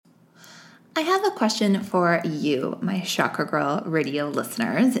I have a question for you, my Chakra Girl radio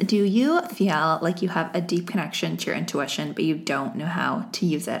listeners. Do you feel like you have a deep connection to your intuition, but you don't know how to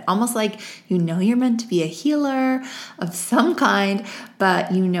use it? Almost like you know you're meant to be a healer of some kind,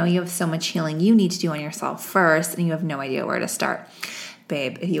 but you know you have so much healing you need to do on yourself first, and you have no idea where to start.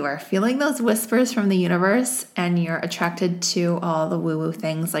 Babe, if you are feeling those whispers from the universe and you're attracted to all the woo-woo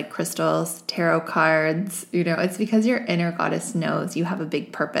things like crystals, tarot cards, it's because your inner goddess knows you have a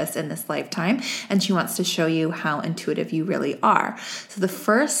big purpose in this lifetime and she wants to show you how intuitive you really are. So the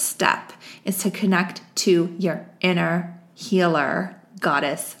first step is to connect to your inner healer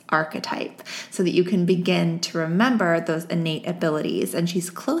goddess archetype so that you can begin to remember those innate abilities, and she's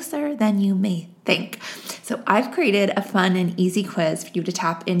closer than you may think. So I've created a fun and easy quiz for you to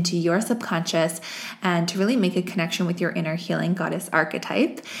tap into your subconscious and to really make a connection with your inner healing goddess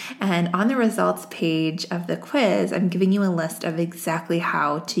archetype. And on the results page of the quiz, I'm giving you a list of exactly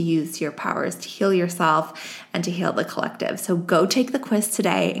how to use your powers to heal yourself and to heal the collective. So go take the quiz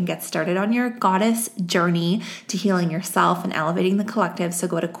today and get started on your goddess journey to healing yourself and elevating the collective. So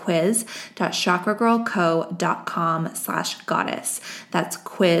go to quiz.chakragirlco.com/goddess. That's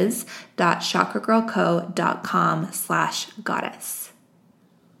quiz.chakragirlco.com/goddess.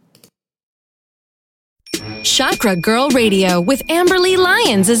 Chakra Girl Radio with Amberly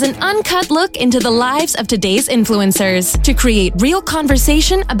Lyons is an uncut look into the lives of today's influencers to create real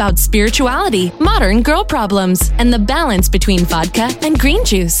conversation about spirituality, modern girl problems, and the balance between vodka and green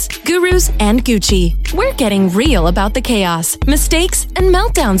juice, gurus and Gucci. We're getting real about the chaos, mistakes, and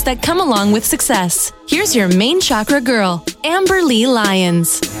meltdowns that come along with success. Here's your main chakra girl, Amberly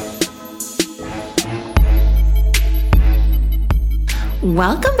Lyons.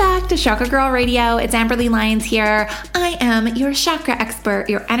 Welcome back to Chakra Girl Radio. It's Amberly Lyons here. I am your chakra expert,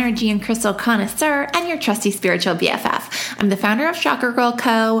 your energy and crystal connoisseur, and your trusty spiritual BFF. I'm the founder of Chakra Girl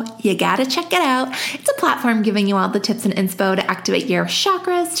Co. You gotta check it out. It's a platform giving you all the tips and inspo to activate your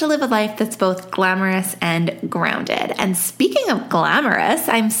chakras to live a life that's both glamorous and grounded. And speaking of glamorous,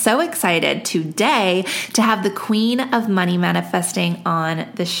 I'm so excited today to have the queen of money manifesting on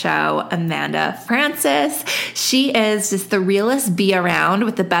the show, Amanda Frances. She is just the realest bee around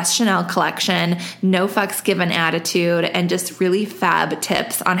with the best Chanel collection, no fucks given attitude, and just really fab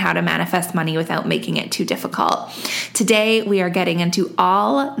tips on how to manifest money without making it too difficult. Today, we are getting into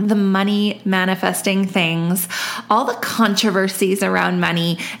all the money manifesting things, all the controversies around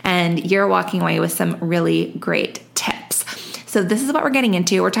money, and you're walking away with some really great tips. So this is what we're getting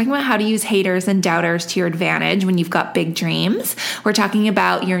into. We're talking about how to use haters and doubters to your advantage when you've got big dreams. We're talking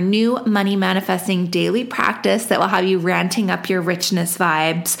about your new money manifesting daily practice that will have you ranting up your richness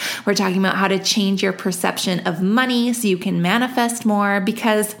vibes. We're talking about how to change your perception of money so you can manifest more,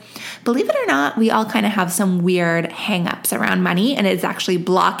 because believe it or not, we all kind of have some weird hangups around money and it's actually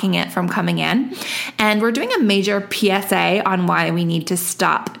blocking it from coming in. And we're doing a major PSA on why we need to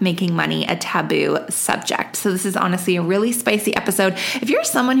stop making money a taboo subject. So this is honestly a really spicy episode. If you're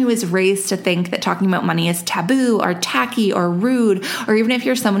someone who is raised to think that talking about money is taboo or tacky or rude, or even if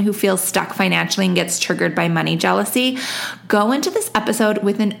you're someone who feels stuck financially and gets triggered by money jealousy, go into this episode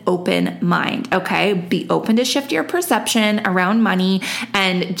with an open mind, okay? Be open to shift your perception around money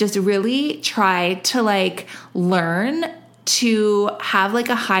and just really try to learn to have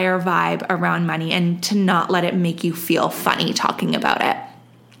a higher vibe around money and to not let it make you feel funny talking about it.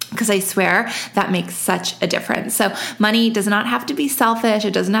 Because I swear that makes such a difference. So money does not have to be selfish.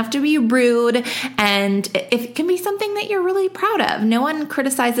 It doesn't have to be rude. And it can be something that you're really proud of. No one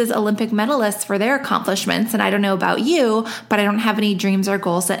criticizes Olympic medalists for their accomplishments. And I don't know about you, but I don't have any dreams or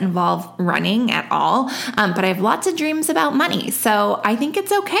goals that involve running at all. But I have lots of dreams about money. So I think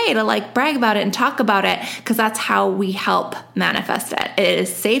it's okay to brag about it and talk about it, because that's how we help manifest it. It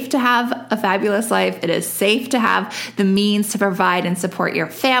is safe to have a fabulous life. It is safe to have the means to provide and support your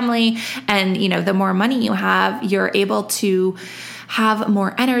family. And, the more money you have, you're able to have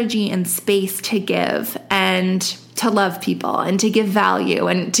more energy and space to give and to love people and to give value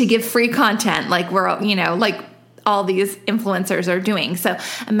and to give free content all these influencers are doing. So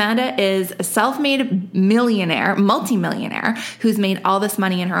Amanda is a self-made millionaire, multimillionaire, who's made all this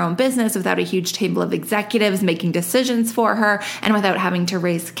money in her own business without a huge table of executives making decisions for her and without having to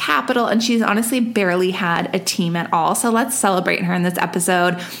raise capital. And she's honestly barely had a team at all. So let's celebrate her in this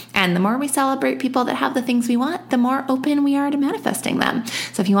episode. And the more we celebrate people that have the things we want, the more open we are to manifesting them.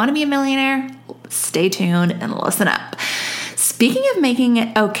 So if you want to be a millionaire, stay tuned and listen up. Speaking of making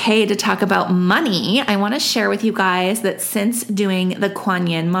it okay to talk about money, I want to share with you guys that since doing the Kuan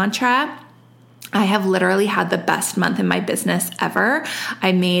Yin mantra, I have literally had the best month in my business ever.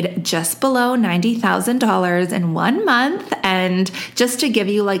 I made just below $90,000 in 1 month. And just to give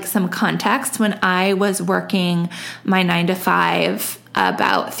you like some context, when I was working my 9 to 5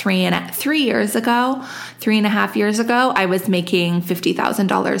 about 3.5 years ago, I was making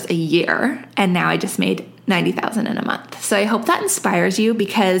 $50,000 a year. And now I just made 90,000 in a month. So I hope that inspires you,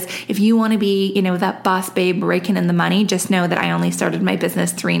 because if you want to be, that boss babe raking in the money, just know that I only started my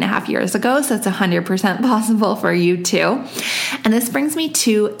business 3.5 years ago. So it's 100% possible for you too. And this brings me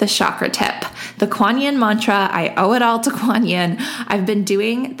to the chakra tip, the Kuan Yin mantra. I owe it all to Kuan Yin. I've been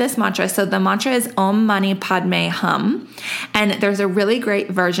doing this mantra. So the mantra is Om Mani Padme Hum. And there's a really great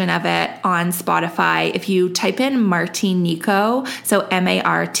version of it on Spotify. If you type in Marti Nico, so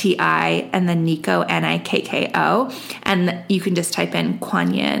Marti and then Nico Nikko, and you can just type in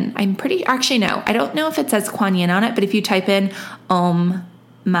Kuan Yin. I don't know if it says Kuan Yin on it, but if you type in Om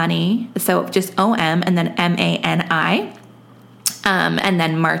Mani, so just OM and then MANI, and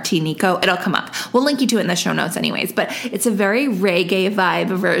then Marti Nico, it'll come up. We'll link you to it in the show notes anyways, but it's a very reggae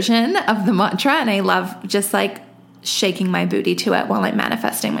vibe version of the mantra. And I love just like shaking my booty to it while I'm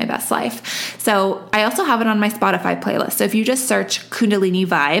manifesting my best life. So I also have it on my Spotify playlist. So if you just search Kundalini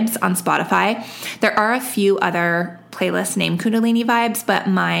Vibes on Spotify, there are a few other playlists named Kundalini Vibes, but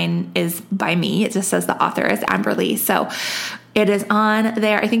mine is by me. It just says the author is Amberly. So it is on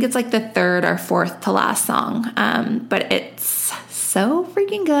there. I think it's like the third or fourth to last song. But it's so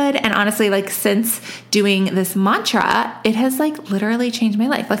freaking good. And honestly, like since doing this mantra, it has like literally changed my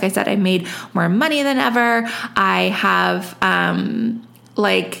life. Like I said, I made more money than ever. I have, I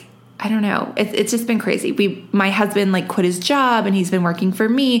don't know. It's just been crazy. My husband like quit his job and he's been working for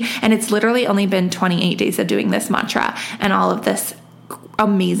me. And it's literally only been 28 days of doing this mantra, and all of this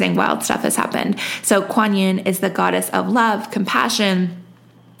amazing, wild stuff has happened. So Kuan Yin is the goddess of love, compassion,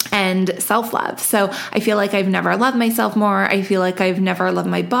 and self-love. So I feel like I've never loved myself more. I feel like I've never loved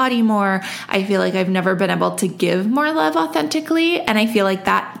my body more. I feel like I've never been able to give more love authentically. And I feel like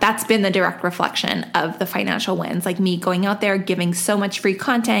that's been the direct reflection of the financial wins, like me going out there, giving so much free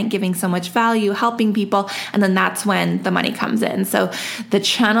content, giving so much value, helping people. And then that's when the money comes in. So the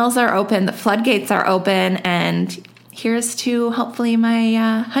channels are open, the floodgates are open, and here's to hopefully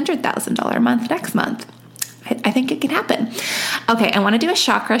my $100,000 month next month. I think it can happen. Okay, I want to do a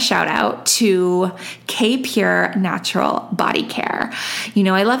chakra shout out to K-Pure Natural Body Care.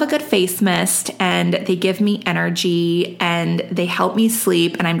 I love a good face mist, and they give me energy and they help me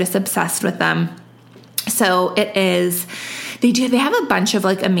sleep, and I'm just obsessed with them. So they have a bunch of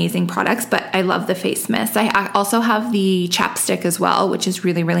like amazing products, but I love the face mist. I also have the chapstick as well, which is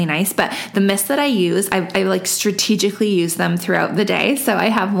really, really nice. But the mist that I use, I like strategically use them throughout the day. So I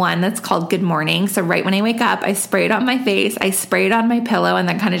have one that's called Good Morning. So right when I wake up, I spray it on my face, I spray it on my pillow, and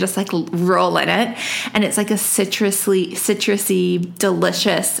then kind of just like roll in it. And it's like a citrusy,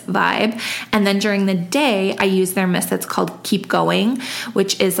 delicious vibe. And then during the day, I use their mist that's called Keep Going,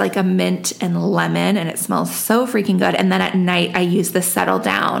 which is like a mint and lemon, and it smells so freaking good. And then at night, I use the Settle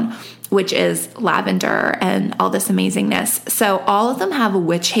Down, which is lavender and all this amazingness. So all of them have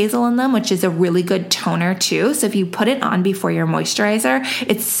witch hazel in them, which is a really good toner too. So if you put it on before your moisturizer,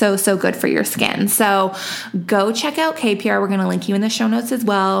 it's so, so good for your skin. So go check out K-Pure. We're going to link you in the show notes as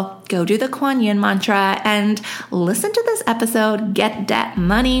well. Go do the Kuan Yin mantra and listen to this episode, Get That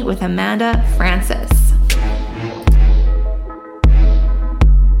Money with Amanda Frances.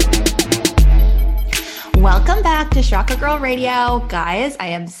 Welcome back to Chakra Girl Radio. Guys, I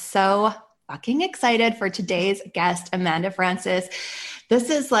am so fucking excited for today's guest, Amanda Frances. This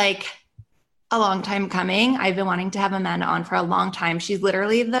is like a long time coming. I've been wanting to have Amanda on for a long time. She's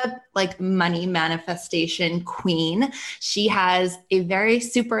literally the money manifestation queen. She has a very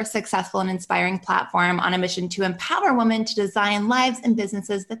super successful and inspiring platform on a mission to empower women to design lives and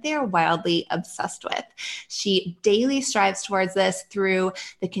businesses that they are wildly obsessed with. She daily strives towards this through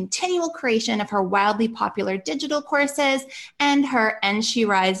the continual creation of her wildly popular digital courses and her And She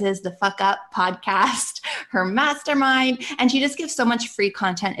Rises the Fuck Up podcast, her mastermind, and she just gives so much free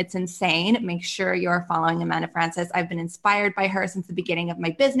content. It's insane. Make sure you're following Amanda Frances. I've been inspired by her since the beginning of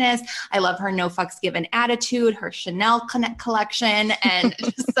my business. I love her no fucks given attitude, her Chanel collection, and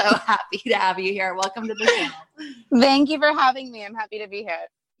just so happy to have you here. Welcome to the channel. Thank you for having me. I'm happy to be here.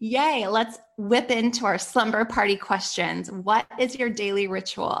 Yay. Let's whip into our slumber party questions. What is your daily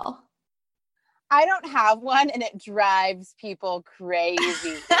ritual? I don't have one, and it drives people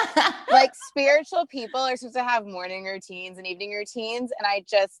crazy. Like spiritual people are supposed to have morning routines and evening routines, and I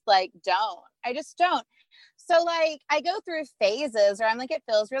just don't. I just don't. So I go through phases where I'm like, it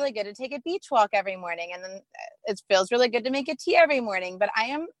feels really good to take a beach walk every morning. And then it feels really good to make a tea every morning. But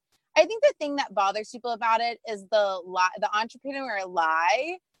I think the thing that bothers people about it is the entrepreneur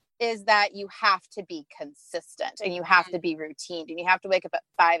lie is that you have to be consistent and you have to be routine and you have to wake up at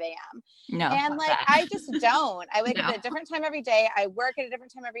 5 a.m. No. And like, I just don't. I wake up at a different time every day. I work at a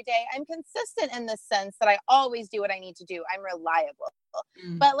different time every day. I'm consistent in the sense that I always do what I need to do. I'm reliable.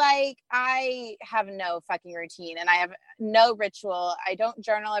 But like, I have no fucking routine and I have no ritual. I don't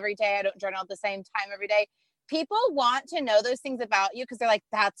journal every day. I don't journal at the same time every day. People want to know those things about you because they're like,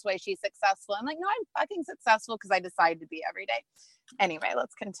 that's why she's successful. I'm like, no, I'm fucking successful because I decide to be every day. Anyway,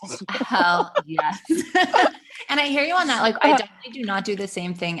 let's continue. Hell yes. And I hear you on that. Like, I definitely do not do the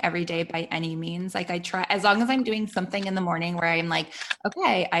same thing every day by any means. Like, I try, as long as I'm doing something in the morning where I'm like,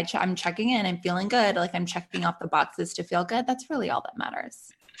 okay, I'm checking in, I'm feeling good. Like, I'm checking off the boxes to feel good. That's really all that matters.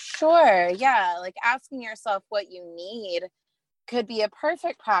 Sure. Yeah. Like, asking yourself what you need could be a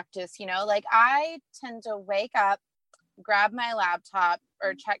perfect practice, you know, like I tend to wake up, grab my laptop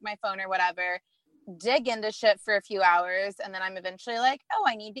or check my phone or whatever, dig into shit for a few hours. And then I'm eventually like, oh,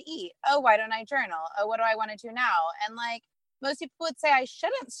 I need to eat. Oh, why don't I journal? Oh, what do I want to do now? And like most people would say I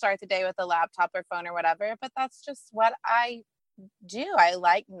shouldn't start the day with a laptop or phone or whatever, but that's just what I do. I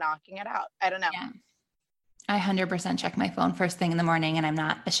like knocking it out. I don't know. Yeah. I 100% check my phone first thing in the morning and I'm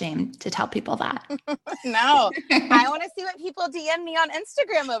not ashamed to tell people that. No, I want to see what people DM me on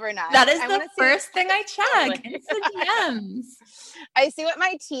Instagram overnight. That is the first thing I check. It's the DMs. I see what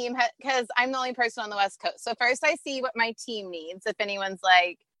my team because I'm the only person on the West Coast. So first I see what my team needs. If anyone's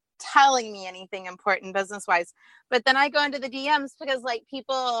like telling me anything important business wise, but then I go into the DMs because like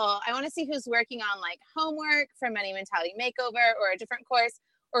people, I want to see who's working on like homework from Money Mentality Makeover or a different course,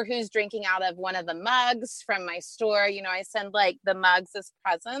 or who's drinking out of one of the mugs from my store. You know, I send like the mugs as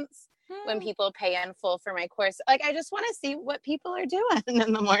presents when people pay in full for my course. Like, I just want to see what people are doing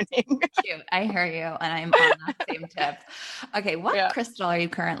in the morning. Cute. I hear you. And I'm on that same tip. Okay. What crystal are you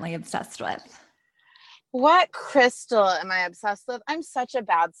currently obsessed with? What crystal am I obsessed with? I'm such a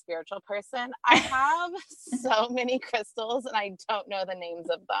bad spiritual person. I have so many crystals and I don't know the names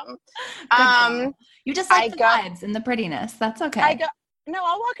of them. You just like the vibes and the prettiness. That's okay. No,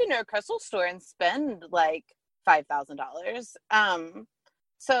 I'll walk into a crystal store and spend like $5,000.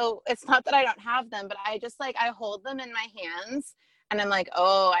 So it's not that I don't have them, but I just like, I hold them in my hands and I'm like,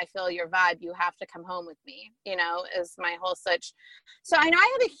 oh, I feel your vibe. You have to come home with me, you know, is my whole such. So I know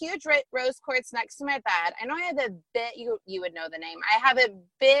I have a huge rose quartz next to my bed. I know I have a bit, you would know the name. I have a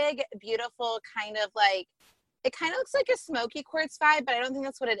big, beautiful kind of like, it kind of looks like a smoky quartz vibe, but I don't think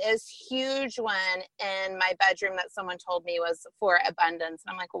that's what it is. Huge one in my bedroom that someone told me was for abundance.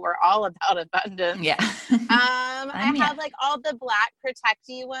 And I'm like, well, we're all about abundance. Yeah. I have like all the black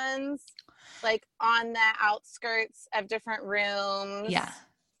protecty ones, like on the outskirts of different rooms. Yeah.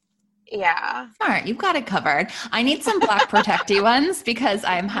 Yeah. Smart. You've got it covered. I need some black protecty ones because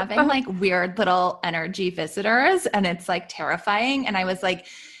I'm having like weird little energy visitors and it's like terrifying. And I was like,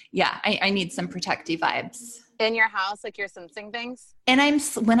 yeah, I need some protecty vibes. In your house, like you're sensing things? And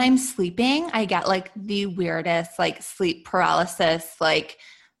when I'm sleeping, I get like the weirdest like sleep paralysis, like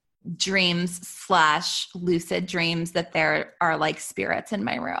dreams / lucid dreams that there are like spirits in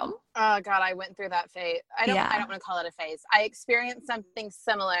my room. Oh God, I went through that phase. I don't want to call it a phase. I experienced something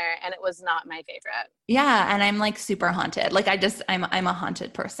similar and it was not my favorite. Yeah. And I'm like super haunted. Like I'm a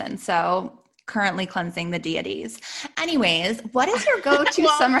haunted person. So currently cleansing the deities. Anyways, what is your go-to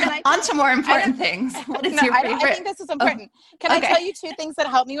summer? On to more important things. What is your favorite? I think this is important. Can I tell you 2 things that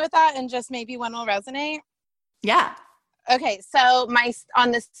help me with that and just maybe one will resonate? Yeah. Okay. So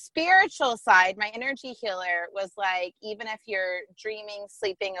on the spiritual side, my energy healer was like, even if you're dreaming,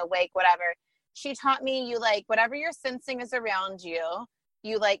 sleeping, awake, whatever, she taught me you like whatever you're sensing is around you.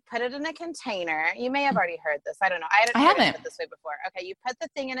 You like put it in a container. You may have already heard this. I don't know. I haven't heard it this way before. Okay. You put the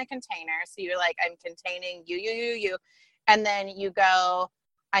thing in a container. So you're like, I'm containing you. And then you go,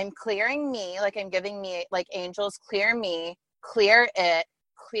 I'm clearing me. Like I'm giving me like angels, clear me, clear it,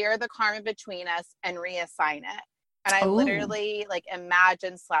 clear the karma between us and reassign it. And I literally like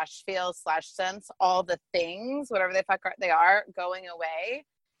imagine / feel / sense all the things, whatever the fuck they are, going away.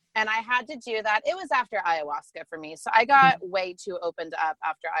 And I had to do that. It was after ayahuasca for me. So I got way too opened up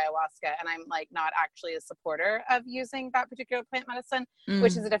after ayahuasca. And I'm like not actually a supporter of using that particular plant medicine,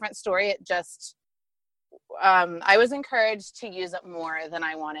 which is a different story. It just, I was encouraged to use it more than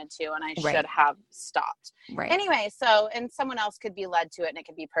I wanted to. And I should have stopped. Right. Anyway, and someone else could be led to it and it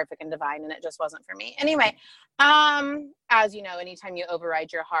could be perfect and divine. And it just wasn't for me. Anyway, as you know, anytime you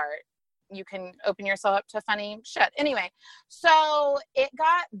override your heart, you can open yourself up to funny shit. Anyway, so it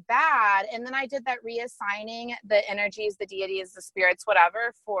got bad. And then I did that reassigning the energies, the deities, the spirits,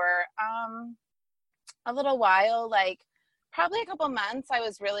 whatever for a little while, like probably a couple months, I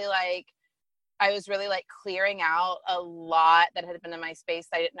was really like clearing out a lot that had been in my space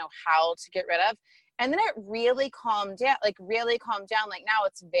that I didn't know how to get rid of. And then it really calmed down, like now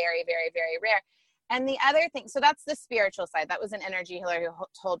it's very, very, very rare. And the other thing, so that's the spiritual side. That was an energy healer who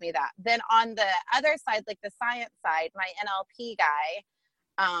told me that. Then on the other side, like the science side, my NLP guy,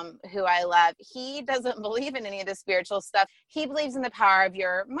 who I love, he doesn't believe in any of the spiritual stuff. He believes in the power of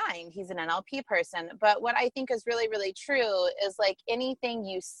your mind. He's an NLP person. But what I think is really, really true is like anything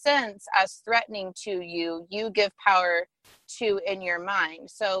you sense as threatening to you, you give power to in your mind.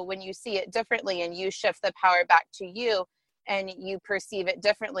 So when you see it differently and you shift the power back to you and you perceive it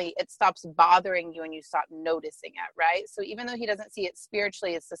differently, it stops bothering you and you stop noticing it, right? So even though he doesn't see it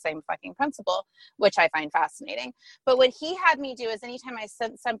spiritually, it's the same fucking principle, which I find fascinating. But what he had me do is anytime I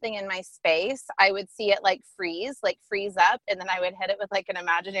sensed something in my space, I would see it like freeze up, and then I would hit it with like an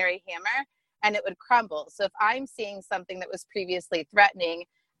imaginary hammer and it would crumble. So if I'm seeing something that was previously threatening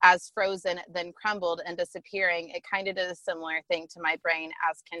as frozen, then crumbled and disappearing, it kind of did a similar thing to my brain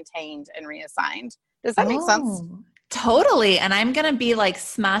as contained and reassigned. Does that make sense? Totally. And I'm going to be like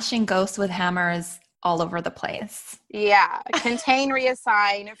smashing ghosts with hammers all over the place. Yeah. Contain,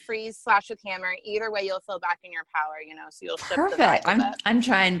 reassign, freeze, slash with hammer. Either way, you'll feel back in your power, so you'll shift. Perfect. I'm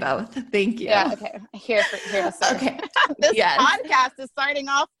trying both. Thank you. Yeah. Okay. Here to serve. Okay. This podcast is starting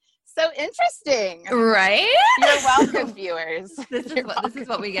off so interesting. Right? You're welcome, viewers. This is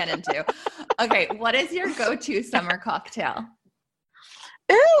what we get into. Okay. What is your go-to summer cocktail?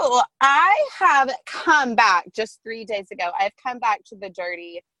 Ooh, I have come back just 3 days ago. I've come back to the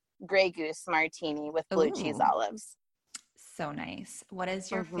dirty Grey Goose martini with blue cheese olives. So nice. What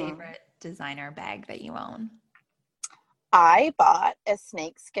is your favorite designer bag that you own? I bought a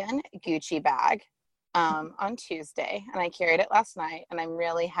snakeskin Gucci bag on Tuesday, and I carried it last night, and I'm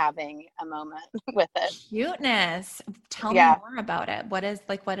really having a moment with it. Cuteness. Tell me more about it. What is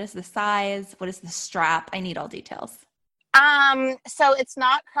the size? What is the strap? I need all details. So it's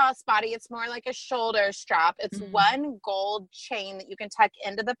not crossbody. It's more like a shoulder strap. It's one gold chain that you can tuck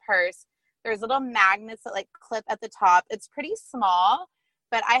into the purse. There's little magnets that like clip at the top. It's pretty small,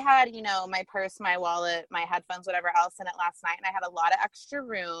 but I had, my purse, my wallet, my headphones, whatever else in it last night. And I had a lot of extra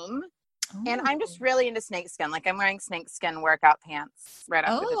room. And I'm just really into snakeskin. Like I'm wearing snakeskin workout pants right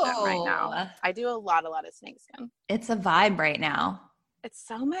after the gym right now. I do a lot of snakeskin. It's a vibe right now. It's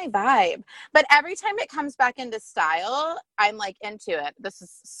so my vibe. But every time it comes back into style, I'm like into it. This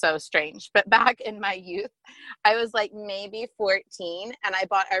is so strange. But back in my youth, I was like maybe 14 and I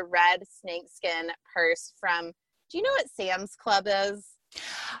bought a red snakeskin purse from, do you know what Sam's Club is?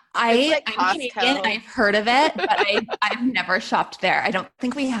 I'm Canadian. I've heard of it, but I've never shopped there. I don't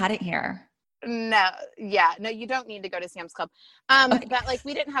think we had it here. No, you don't need to go to Sam's Club. But like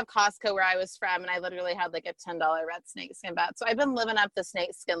we didn't have Costco where I was from, and I literally had like a $10 red snakeskin bat. So I've been living up the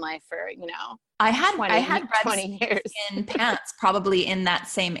snakeskin life for, I had 20 years. In pants probably in that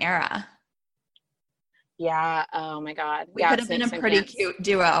same era. Yeah. Oh my God. We could have been a pretty cute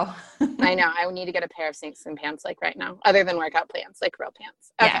duo. I know. I need to get a pair of snakeskin pants like right now, other than workout pants, like real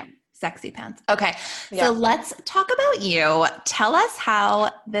pants. Okay. Yeah. Sexy pants. Okay. So let's talk about you. Tell us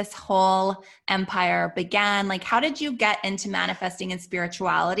how this whole empire began. Like, how did you get into manifesting and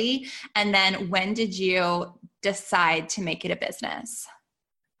spirituality? And then when did you decide to make it a business?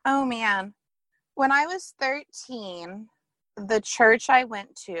 Oh man. When I was 13, the church I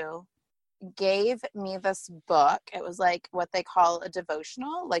went to gave me this book. It was like what they call a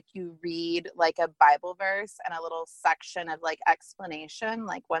devotional. Like you read like a Bible verse and a little section of like explanation,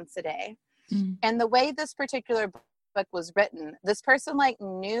 like once a day. And the way this particular book was written, this person like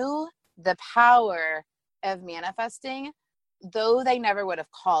knew the power of manifesting, though they never would have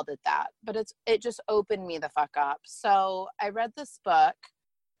called it that. But it just opened me the fuck up. So I read this book.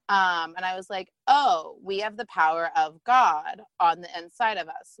 And I was like, oh, we have the power of God on the inside of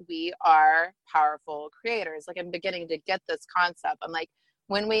us. We are powerful creators. Like I'm beginning to get this concept. I'm like,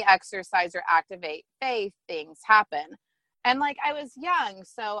 when we exercise or activate faith, things happen. And like, I was young.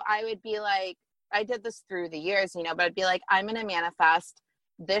 So I would be like, I did this through the years, but I'd be like, I'm going to manifest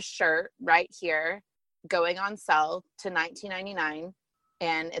this shirt right here going on sale to $19.99.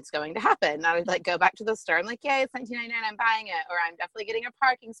 And it's going to happen. And I would like go back to the store. I'm like, yay, it's $19.99. I'm buying it. Or I'm definitely getting a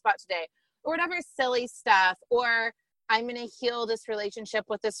parking spot today. Or whatever silly stuff. Or I'm going to heal this relationship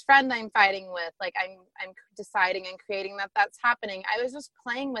with this friend I'm fighting with. Like I'm deciding and creating that's happening. I was just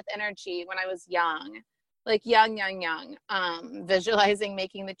playing with energy when I was young. Like young. Visualizing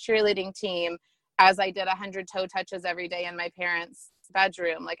making the cheerleading team as I did 100 toe touches every day in my parents'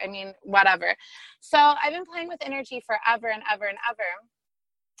 bedroom. Like, I mean, whatever. So I've been playing with energy forever and ever and ever.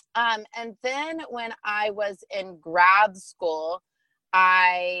 And then when I was in grad school,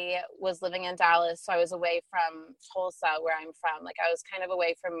 I was living in Dallas. So I was away from Tulsa, where I'm from. Like, I was kind of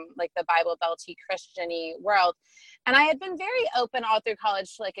away from like the Bible Belty Christian-y world. And I had been very open all through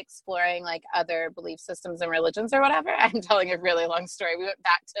college to like exploring like other belief systems and religions or whatever. I'm telling a really long story. We went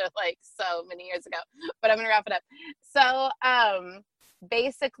back to like so many years ago, but I'm going to wrap it up. So,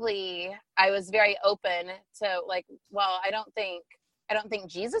 basically I was very open to like, well, I don't think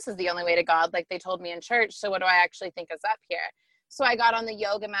Jesus is the only way to God, like they told me in church. So what do I actually think is up here? So I got on the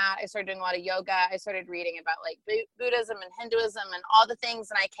yoga mat. I started doing a lot of yoga. I started reading about like Buddhism and Hinduism and all the things.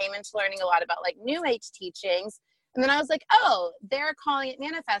 And I came into learning a lot about like New Age teachings. And then I was like, oh, they're calling it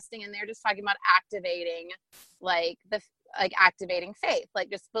manifesting. And they're just talking about activating activating faith, like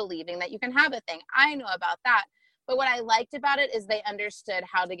just believing that you can have a thing. I know about that. But what I liked about it is they understood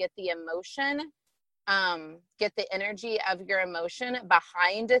how to get the emotion, get the energy of your emotion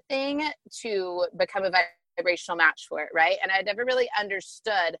behind a thing to become a vibrational match for it, right? And I never really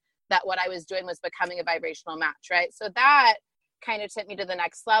understood that what I was doing was becoming a vibrational match, right? So that kind of took me to the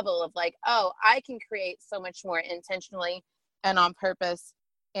next level of like, oh, I can create so much more intentionally and on purpose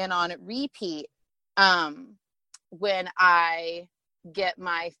and on repeat when I get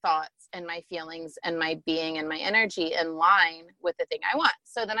my thoughts and my feelings and my being and my energy in line with the thing I want.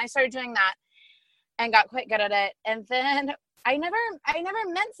 So then I started doing that and got quite good at it. And then I never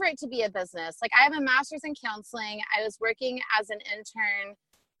meant for it to be a business. Like, I have a master's in counseling. I was working as an intern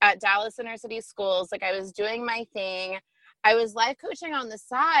at Dallas Inner-City Schools. Like, I was doing my thing. I was life coaching on the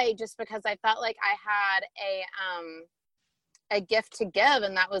side just because I felt like I had a gift to give,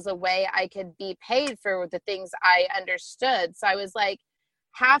 and that was a way I could be paid for the things I understood. So I was like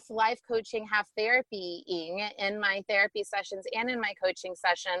half life coaching, half therapying in my therapy sessions and in my coaching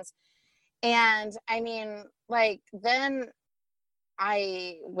sessions. And I mean, like, then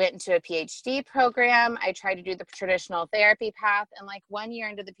I went into a PhD program. I tried to do the traditional therapy path. And like 1 year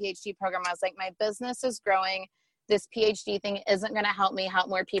into the PhD program, I was like, my business is growing. This PhD thing isn't going to help me help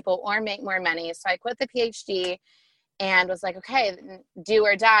more people or make more money. So I quit the PhD and was like, okay, do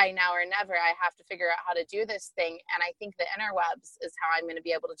or die, now or never. I have to figure out how to do this thing. And I think the interwebs is how I'm going to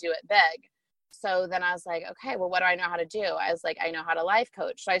be able to do it big. So then I was like, okay, well, what do I know how to do? I was like, I know how to life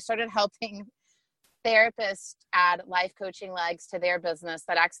coach. So I started helping therapists add life coaching legs to their business.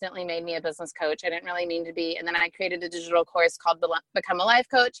 That accidentally made me a business coach. I didn't really mean to be. And then I created a digital course called Become a Life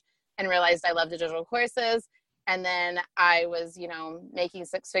Coach and realized I loved digital courses. And then I was, making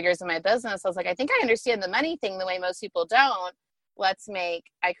six figures in my business. I was like, I think I understand the money thing the way most people don't.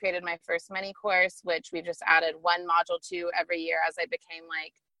 I created my first money course, which we've just added one module to every year as I became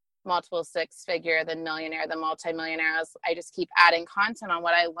like multiple six figure, then millionaire, then multimillionaire. I just keep adding content on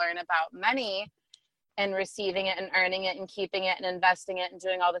what I learn about money and receiving it and earning it and keeping it and investing it and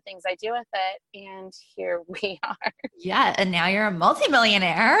doing all the things I do with it. And here we are. Yeah. And now you're a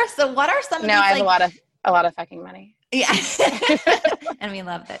multimillionaire. So what are some of these? Now I have a lot of fucking money. Yeah. And we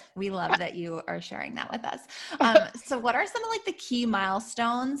love that you are sharing that with us. So what are some of like the key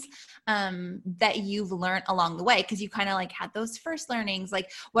milestones that you've learned along the way? Cause you kind of like had those first learnings.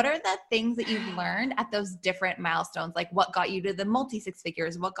 Like, what are the things that you've learned at those different milestones? Like, what got you to the multi-six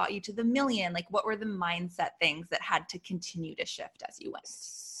figures? What got you to the million? Like, what were the mindset things that had to continue to shift as you went?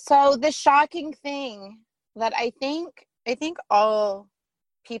 So the shocking thing that I think all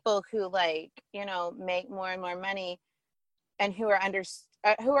people who make more and more money and who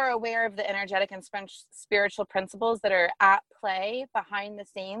are aware of the energetic and spiritual principles that are at play behind the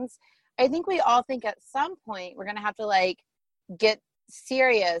scenes, I think we all think at some point we're going to have to like get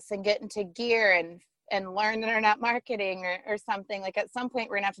serious and get into gear and learn internet marketing or something. Like, at some point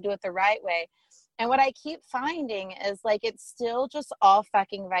we're going to have to do it the right way. And what I keep finding is like, it's still just all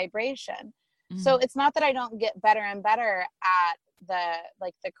fucking vibration. Mm-hmm. So it's not that I don't get better and better at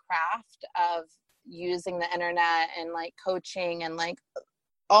the craft of using the internet and like coaching and like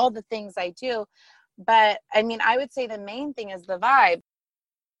all the things I do. But I mean, I would say the main thing is the vibe.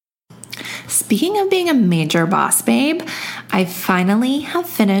 Speaking of being a major boss babe, I finally have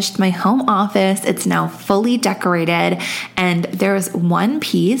finished my home office. It's now fully decorated, and there's one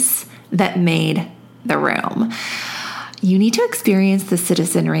piece that made the room. You need to experience the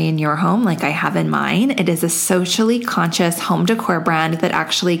citizenry in your home like I have in mine. It is a socially conscious home decor brand that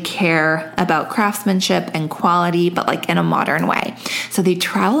actually care about craftsmanship and quality, but like in a modern way. So they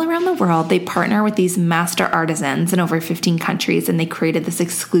travel around the world. They partner with these master artisans in over 15 countries, and they created this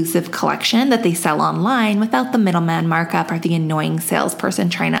exclusive collection that they sell online without the middleman markup or the annoying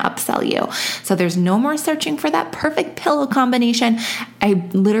salesperson trying to upsell you. So there's no more searching for that perfect pillow combination. I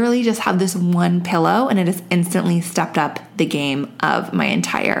literally just have this one pillow and it has instantly stepped up the game of my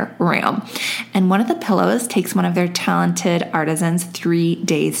entire room. And one of the pillows takes one of their talented artisans 3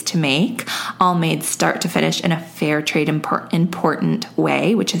 days to make, all made start to finish in a fair trade important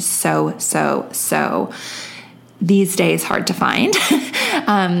way, which is so these days hard to find.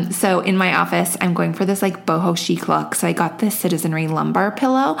 So in my office, I'm going for this like boho chic look. So I got this Citizenry lumbar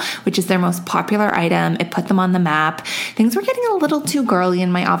pillow, which is their most popular item. It put them on the map. Things were getting a little too girly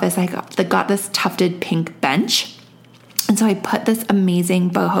in my office. I got this tufted pink bench. And so I put this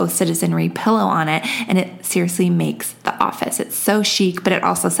amazing boho Citizenry pillow on it, and it seriously makes the office. It's so chic, but it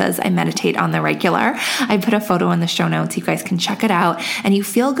also says I meditate on the regular. I put a photo in the show notes. You guys can check it out. And you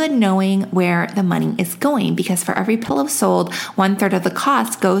feel good knowing where the money is going, because for every pillow sold, 1/3 of the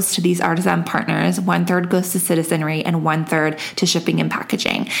cost goes to these artisan partners, 1/3 goes to Citizenry, and 1/3 to shipping and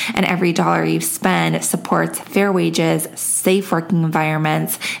packaging. And every dollar you spend supports fair wages, safe working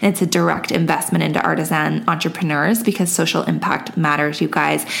environments, and it's a direct investment into artisan entrepreneurs, because social impact matters, you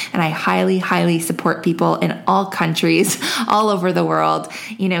guys. And I highly, highly support people in all countries, all over the world.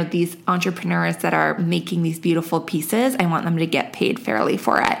 You know, these entrepreneurs that are making these beautiful pieces, I want them to get paid fairly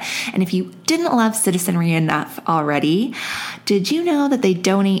for it. And if you didn't love Citizenry enough already, did you know that they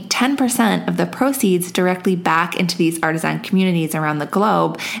donate 10% of the proceeds directly back into these artisan communities around the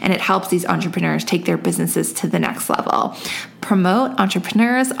globe? And it helps these entrepreneurs take their businesses to the next level. Promote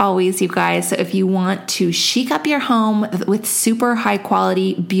entrepreneurs always, you guys. So if you want to chic up your home with super high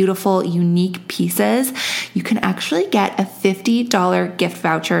quality, beautiful, unique pieces, you can actually get a $50 gift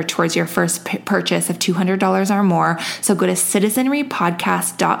voucher towards your first purchase of $200 or more. So go to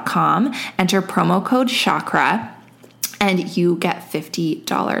citizenrypodcast.com, enter promo code Chakra, and you get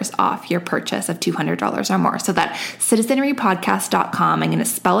 $50 off your purchase of $200 or more. So that citizenrypodcast.com, I'm going to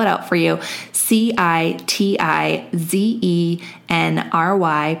spell it out for you, CITIZENRY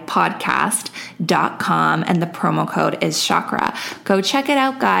podcast.com, and the promo code is Chakra. Go check it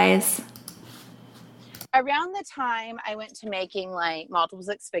out, guys. Around the time I went to making like multiple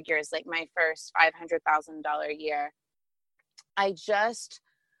six figures, like my first $500,000 year, I just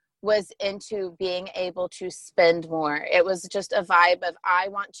was into being able to spend more. It was just a vibe of I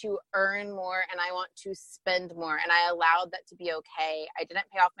want to earn more and I want to spend more. And I allowed that to be okay. I didn't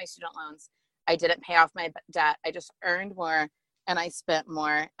pay off my student loans. I didn't pay off my debt. I just earned more and I spent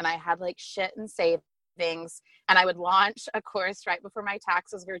more. And I had like shit in savings. And I would launch a course right before my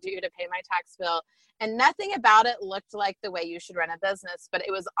taxes were due to pay my tax bill. And nothing about it looked like the way you should run a business, but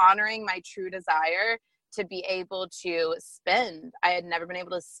it was honoring my true desire to be able to spend. I had never been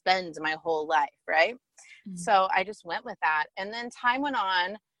able to spend my whole life, right? Mm-hmm. So I just went with that. And then time went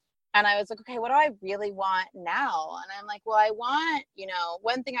on and I was like, okay, what do I really want now? And I'm like, well, I want,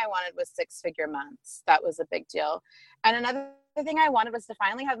 one thing I wanted was 6-figure months. That was a big deal. And another thing I wanted was to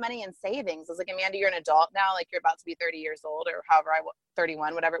finally have money in savings. I was like, Amanda, you're an adult now. Like you're about to be 30 years old or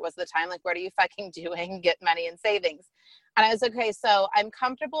 31, whatever it was at the time. Like, what are you fucking doing? Get money in savings. And I was like, okay, so I'm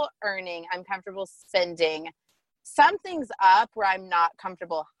comfortable earning. I'm comfortable spending. Something's up where I'm not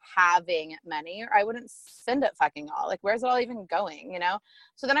comfortable having money, or I wouldn't spend it fucking all. Like, where's it all even going,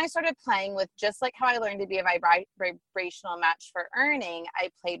 So then I started playing with, just like how I learned to be a vibrational match for earning, I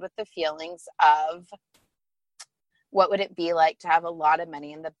played with the feelings of what would it be like to have a lot of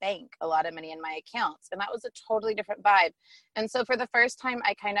money in the bank, a lot of money in my accounts? And that was a totally different vibe. And so for the first time,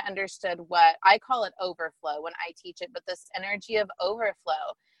 I kind of understood what I call it overflow when I teach it, but this energy of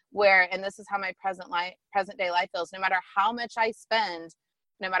overflow where, and this is how my present day life feels, no matter how much I spend,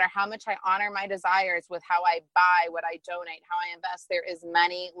 no matter how much I honor my desires with how I buy, what I donate, how I invest, there is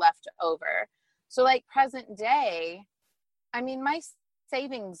money left over. So like present day, I mean, my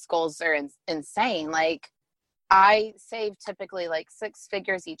savings goals are insane. Like, I save typically like 6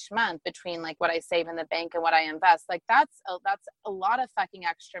 figures each month between like what I save in the bank and what I invest. Like that's a lot of fucking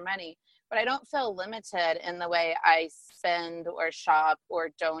extra money, but I don't feel limited in the way I spend or shop or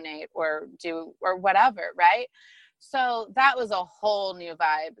donate or do or whatever. Right. So that was a whole new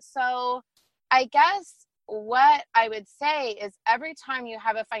vibe. So I guess what I would say is every time you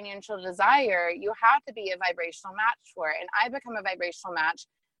have a financial desire, you have to be a vibrational match for it. And I become a vibrational match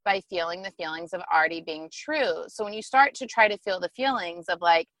by feeling the feelings of already being true. So when you start to try to feel the feelings of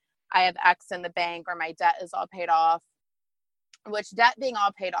like, I have X in the bank or my debt is all paid off, which debt being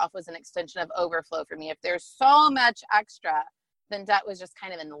all paid off was an extension of overflow for me. If there's so much extra, then debt was just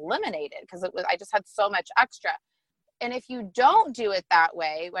kind of eliminated because I just had so much extra. And if you don't do it that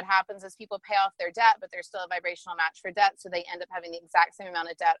way, what happens is people pay off their debt, but they're still a vibrational match for debt. So they end up having the exact same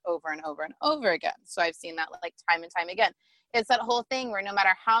amount of debt over and over and over again. So I've seen that like time and time again. It's that whole thing where no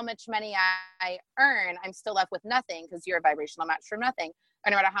matter how much money I earn, I'm still left with nothing because you're a vibrational match for nothing. Or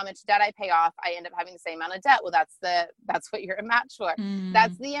no matter how much debt I pay off, I end up having the same amount of debt. Well, that's what you're a match for.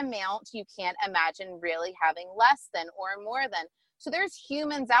 That's the amount you can't imagine really having less than or more than. So there's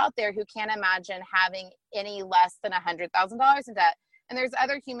humans out there who can't imagine having any less than $100,000 in debt. And there's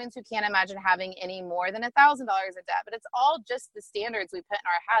other humans who can't imagine having any more than $1,000 in debt. But it's all just the standards we put in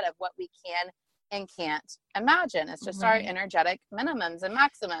our head of what we can and can't imagine. It's just our energetic minimums and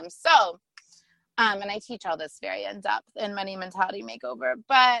maximums. So, and I teach all this very in depth in Money Mentality Makeover.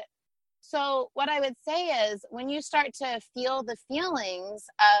 But so what I would say is when you start to feel the feelings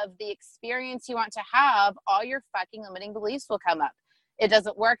of the experience you want to have, all your fucking limiting beliefs will come up. It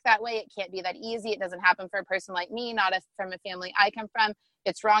doesn't work that way. It can't be that easy. It doesn't happen for a person like me, not from a family I come from.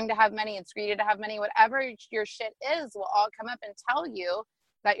 It's wrong to have money. It's greedy to have money. Whatever your shit is will all come up and tell you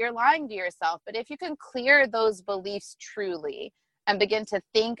that you're lying to yourself. But if you can clear those beliefs truly and begin to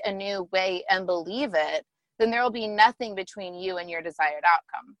think a new way and believe it, then there will be nothing between you and your desired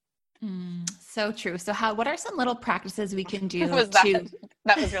outcome. So true. So what are some little practices we can do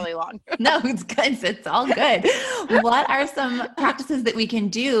that was really long. No, it's good. It's all good. What are some practices that we can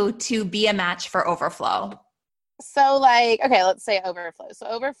do to be a match for overflow? So let's say overflow. So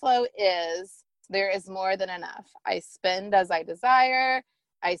overflow is there is more than enough. I spend as I desire.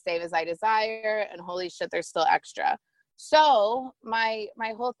 I save as I desire, and holy shit, there's still extra. So my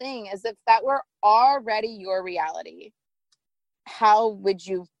whole thing is if that were already your reality, how would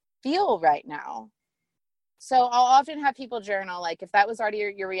you feel right now? So I'll often have people journal, like if that was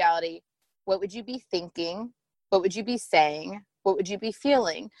already your reality, what would you be thinking? What would you be saying? What would you be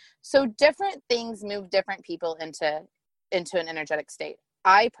feeling? So different things move different people into an energetic state.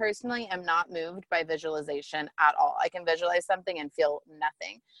 I personally am not moved by visualization at all. I can visualize something and feel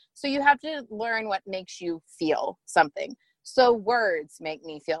nothing. So you have to learn what makes you feel something. So words make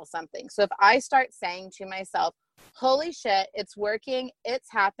me feel something. So if I start saying to myself, holy shit, it's working, it's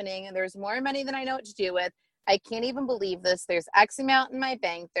happening, and there's more money than I know what to do with. I can't even believe this. There's X amount in my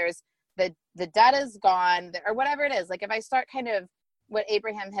bank. There's the debt is gone, or whatever it is. Like if I start kind of what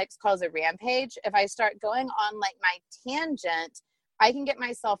Abraham Hicks calls a rampage, if I start going on like my tangent, I can get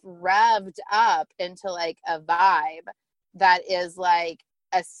myself revved up into like a vibe that is like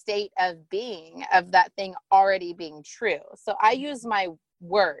a state of being of that thing already being true. So I use my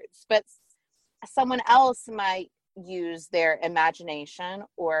words, but someone else might use their imagination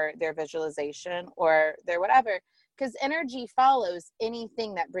or their visualization or their whatever, because energy follows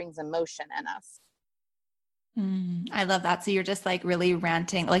anything that brings emotion in us. I love that. So you're just like really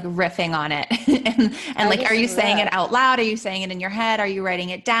ranting, like riffing on it. and like, are you saying it out loud? Are you saying it in your head? Are you writing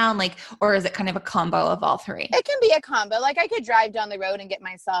it down? Like, or is it kind of a combo of all three? It can be a combo. Like I could drive down the road and get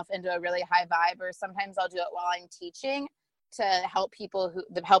myself into a really high vibe, or sometimes I'll do it while I'm teaching to help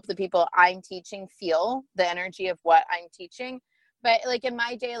the people I'm teaching feel the energy of what I'm teaching. But like in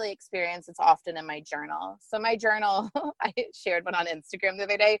my daily experience, it's often in my journal. So my journal, I shared one on Instagram the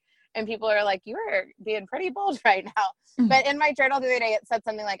other day, and people are like, you are being pretty bold right now. Mm-hmm. But in my journal the other day, it said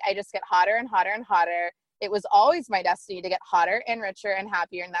something like, I just get hotter and hotter and hotter. It was always my destiny to get hotter and richer and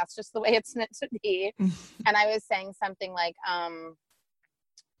happier. And that's just the way it's meant to be. And I was saying something like,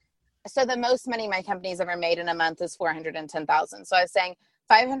 so the most money my company's ever made in a month is $410,000. So I was saying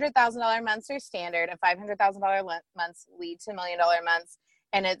 $500,000 months are standard, and $500,000 months lead to $1 million months.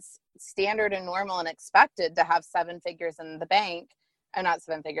 And it's standard and normal and expected to have 7 figures in the bank. I'm not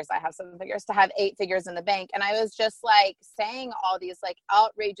 7 figures. I have 7 figures, to have 8 figures in the bank. And I was just like saying all these like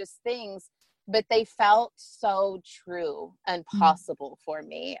outrageous things, but they felt so true and possible for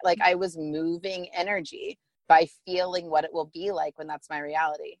me. Like I was moving energy by feeling what it will be like when that's my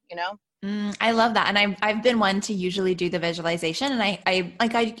reality, you know? I love that. And I've been one to usually do the visualization, and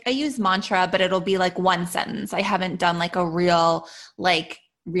I use mantra, but it'll be like one sentence. I haven't done like a real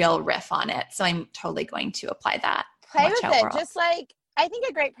riff on it. So I'm totally going to apply that. Play with it. World. Just like, I think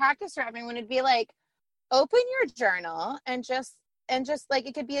a great practice for everyone would be like, open your journal and just like,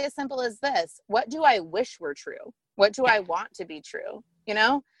 it could be as simple as this. What do I wish were true? What do I want to be true? You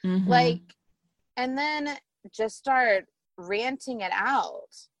know, like, and then just start ranting it out.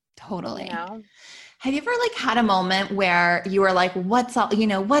 Totally. You know? Have you ever like had a moment where you were like,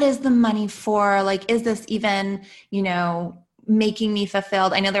 what is the money for? Like, is this even, making me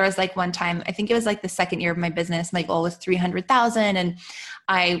fulfilled? I know there was like one time, I think it was like the second year of my business, my goal was 300,000 and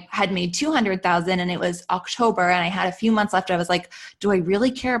I had made 200,000 and it was October and I had a few months left. I was like, do I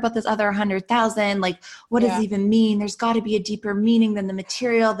really care about this other 100,000? Like, what does it even mean? There's got to be a deeper meaning than the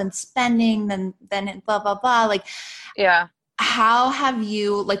material, than spending, than blah, blah, blah. Like, yeah. How have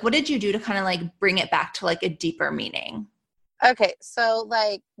you, like, what did you do to kind of like bring it back to like a deeper meaning? Okay, so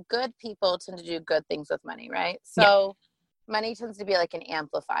like good people tend to do good things with money, right? So money tends to be like an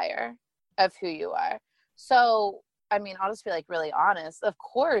amplifier of who you are. So, I mean, I'll just be like really honest. Of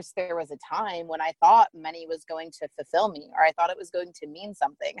course, there was a time when I thought money was going to fulfill me, or I thought it was going to mean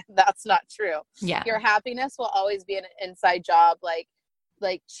something. That's not true. Yeah. Your happiness will always be an inside job, like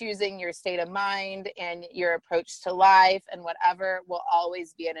choosing your state of mind and your approach to life and whatever will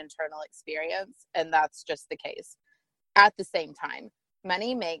always be an internal experience. And that's just the case. At the same time,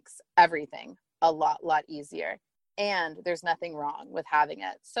 money makes everything a lot easier. And there's nothing wrong with having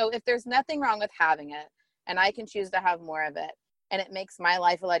it. So if there's nothing wrong with having it, and I can choose to have more of it, and it makes my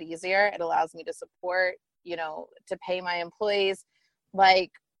life a lot easier, it allows me to support, to pay my employees.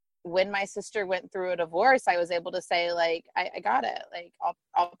 Like when my sister went through a divorce, I was able to say, like, I got it. Like,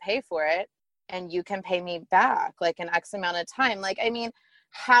 I'll pay for it, and you can pay me back like an X amount of time. Like, I mean,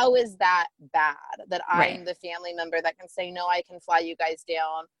 how is that bad that I'm the family member that can say, no, I can fly you guys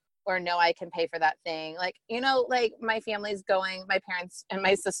down, or no, I can pay for that thing. Like, like my family's going, my parents and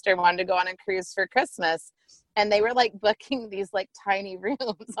my sister wanted to go on a cruise for Christmas, and they were like booking these like tiny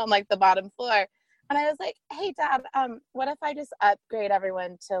rooms on like the bottom floor. And I was like, hey Dad, what if I just upgrade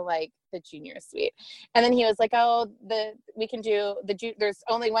everyone to like the junior suite? And then he was like, oh, we can do there's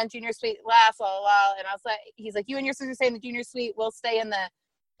only one junior suite left, blah, blah, blah. And I was like, he's like, you and your sister stay in the junior suite, we'll stay in the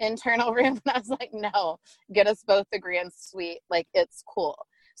internal room. And I was like, no, get us both the grand suite. Like, it's cool.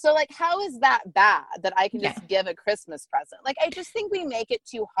 So like, how is that bad that I can just give a Christmas present? Like, I just think we make it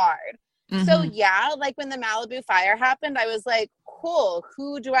too hard. Mm-hmm. So yeah, like when the Malibu fire happened, I was like, cool,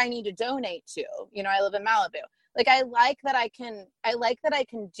 who do I need to donate to? I live in Malibu. Like, I like that I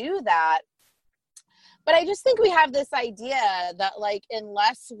can do that. But I just think we have this idea that like,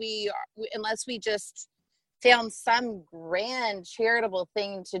 unless we just found some grand charitable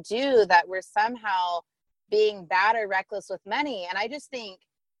thing to do, that we're somehow being bad or reckless with money. And I just think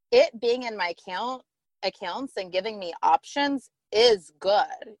it being in my accounts and giving me options is good.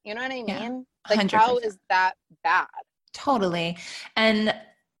 You know what I mean? Yeah, like, how is that bad? Totally. And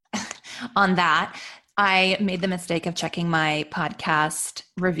on that, I made the mistake of checking my podcast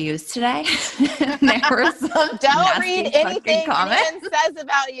reviews today. There were some Don't read anything anyone says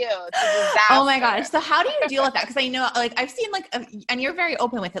about you. Oh my gosh. So how do you deal with that? Because I know, like, I've seen like, and you're very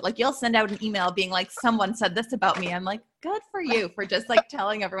open with it. Like, you'll send out an email being like, someone said this about me. I'm like, good for you for just like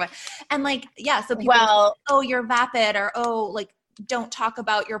telling everyone. And like, yeah. So people, like, oh, you're vapid, or, oh, like, don't talk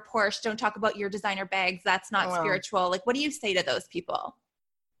about your Porsche. Don't talk about your designer bags. That's not spiritual. Like, what do you say to those people?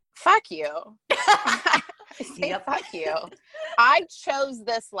 Fuck you. Fuck you. I chose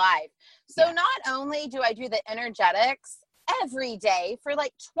this life. So not only do I do the energetics every day for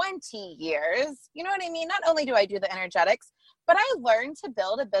like 20 years, you know what I mean? Not only do I do the energetics, but I learned to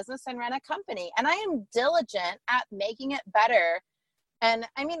build a business and run a company, and I am diligent at making it better. And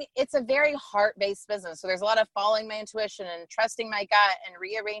I mean, it's a very heart-based business. So there's a lot of following my intuition and trusting my gut and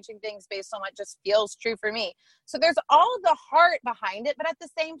rearranging things based on what just feels true for me. So there's all the heart behind it. But at the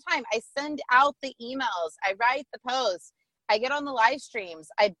same time, I send out the emails. I write the posts. I get on the live streams.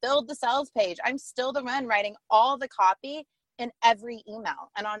 I build the sales page. I'm still the one writing all the copy in every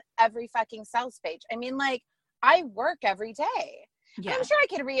email and on every fucking sales page. I mean, like, I work every day. Yeah. I'm sure I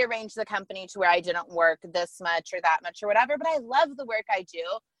could rearrange the company to where I didn't work this much or that much or whatever, but I love the work I do.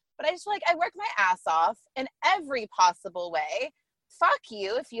 But I just feel like I work my ass off in every possible way. Fuck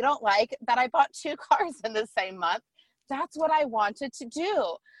you if you don't like that I bought 2 cars in the same month. That's what I wanted to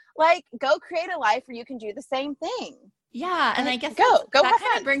do. Like, go create a life where you can do the same thing. Yeah. And I guess that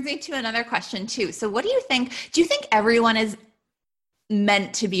kind of brings me to another question too. So what do you think? Do you think everyone is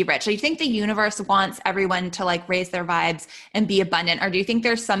meant to be rich? Do you think the universe wants everyone to like raise their vibes and be abundant? Or do you think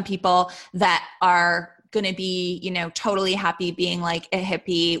there's some people that are going to be, totally happy being like a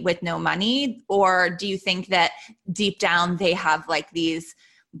hippie with no money? Or do you think that deep down they have like these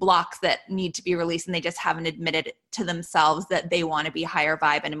blocks that need to be released and they just haven't admitted to themselves that they want to be higher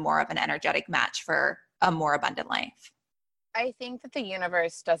vibe and more of an energetic match for a more abundant life? I think that the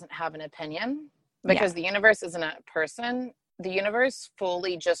universe doesn't have an opinion because the universe isn't a person. The universe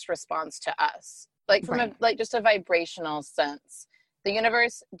fully just responds to us, like from just a vibrational sense. The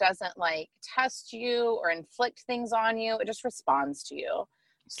universe doesn't like test you or inflict things on you. It just responds to you.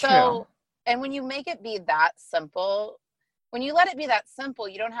 So, and when you make it be that simple, when you let it be that simple,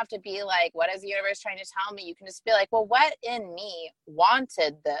 you don't have to be like, what is the universe trying to tell me? You can just be like, well, what in me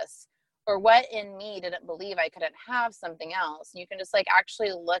wanted this? Or what in me didn't believe I couldn't have something else? And you can just like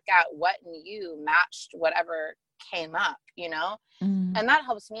actually look at what in you matched whatever came up, and that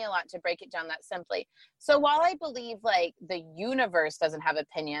helps me a lot to break it down that simply. So while I believe like the universe doesn't have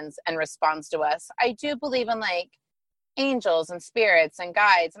opinions and responds to us, I do believe in like angels and spirits and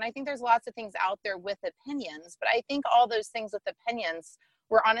guides. And I think there's lots of things out there with opinions, but I think all those things with opinions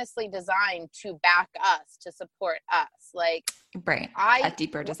were honestly designed to back us, to support us. Like, right. A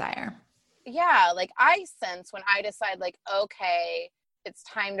deeper desire. Yeah. Like I sense when I decide like, okay, it's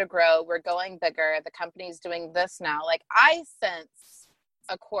time to grow. We're going bigger. The company's doing this now. Like I sense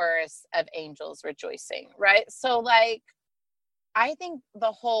a chorus of angels rejoicing. Right. So like, I think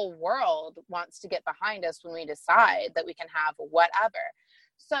the whole world wants to get behind us when we decide that we can have whatever.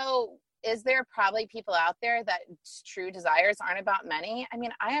 So is there probably people out there that true desires aren't about money? I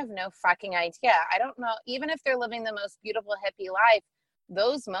mean, I have no fucking idea. I don't know. Even if they're living the most beautiful hippie life,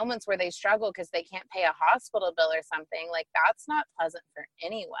 those moments where they struggle because they can't pay a hospital bill or something, like that's not pleasant for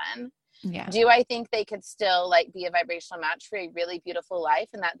anyone. Yeah. Do I think they could still like be a vibrational match for a really beautiful life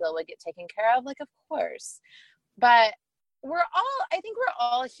and that bill would get taken care of? Like, of course. But I think we're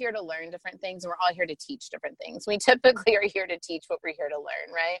all here to learn different things, and we're all here to teach different things. We typically are here to teach what we're here to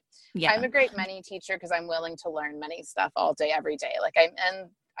learn, right? Yeah. I'm a great money teacher because I'm willing to learn money stuff all day, every day. Like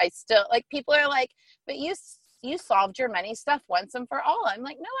I still like, people are like, but you solved your money stuff once and for all. I'm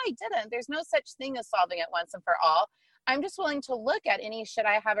like, no, I didn't. There's no such thing as solving it once and for all. I'm just willing to look at any shit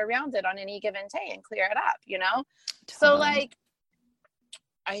I have around it on any given day and clear it up, you know? Totally. So like,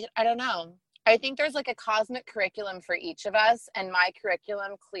 I don't know. I think there's like a cosmic curriculum for each of us, and my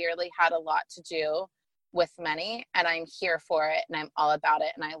curriculum clearly had a lot to do with money, and I'm here for it, and I'm all about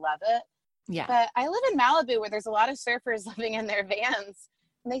it, and I love it. Yeah. But I live in Malibu where there's a lot of surfers living in their vans,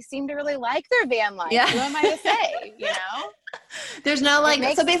 and they seem to really like their van life. Yeah. Who am I to say, you know? There's no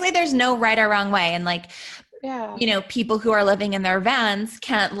so basically there's no right or wrong way. And like, yeah, you know, people who are living in their vans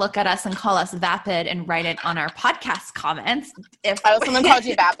can't look at us and call us vapid and write it on our podcast comments. If someone called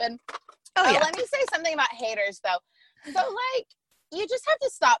you vapid. Oh, yeah. Let me say something about haters though. So like, you just have to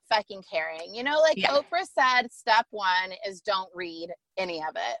stop fucking caring. You know, like Oprah said, step one is don't read any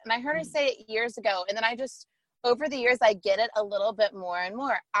of it. And I heard her say it years ago. And then over the years, I get it a little bit more and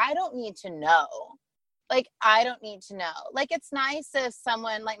more. I don't need to know. Like, I don't need to know. Like, it's nice if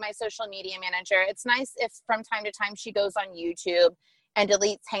someone like my social media manager, it's nice if from time to time she goes on YouTube and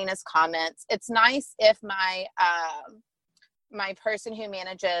deletes heinous comments. It's nice if my person who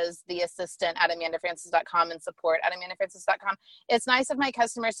manages the assistant at AmandaFrancis.com and support at AmandaFrancis.com. It's nice if my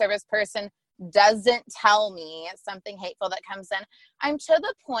customer service person doesn't tell me something hateful that comes in. I'm to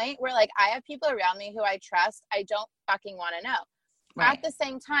the point where like I have people around me who I trust. I don't fucking want to know. Right. At the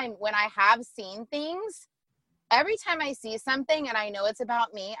same time, when I have seen things, every time I see something and I know it's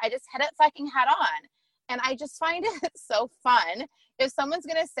about me, I just hit it fucking head on. And I just find it so fun. If someone's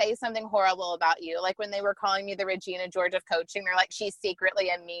going to say something horrible about you, like when they were calling me the Regina George of coaching, they're like, she's secretly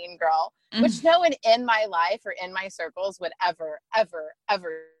a mean girl, which no one in my life or in my circles would ever, ever,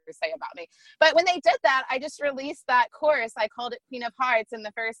 ever say about me. But when they did that, I just released that course. I called it Queen of Hearts. And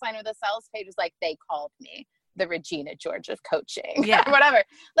the first line of the sales page was like, they called me the Regina George of coaching, or whatever.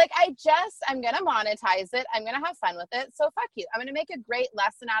 Like, I'm going to monetize it. I'm going to have fun with it. So fuck you. I'm going to make a great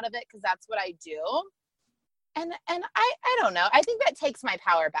lesson out of it because that's what I do. And I don't know. I think that takes my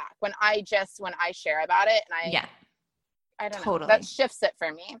power back when I share about it, and I don't know. That shifts it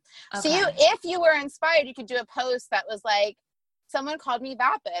for me. Okay. So if you were inspired, you could do a post that was like, someone called me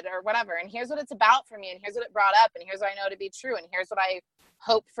vapid or whatever, and here's what it's about for me, and here's what it brought up, and here's what I know to be true, and here's what I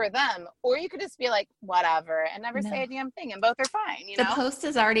hope for them. Or you could just be like, whatever, and never say a damn thing, and both are fine. You know, the post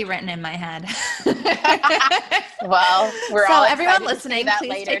is already written in my head. Well, so everyone listening,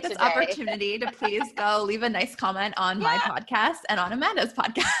 please take this opportunity to please go leave a nice comment on my podcast and on Amanda's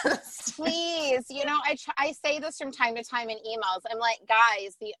podcast. Please, you know, I say this from time to time in emails. I'm like,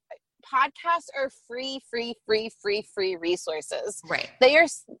 guys, the podcasts are free resources. Right. They are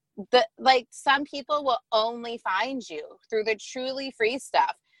like, some people will only find you through the truly free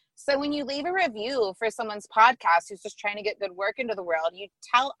stuff. So when you leave a review for someone's podcast who's just trying to get good work into the world, you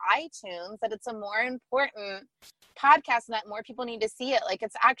tell iTunes that it's a more important podcast and that more people need to see it. Like,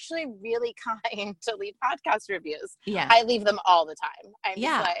 it's actually really kind to leave podcast reviews. Yeah. I leave them all the time.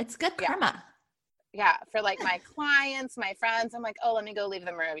 It's good karma. Yeah, for like my clients, my friends, I'm like, oh, let me go leave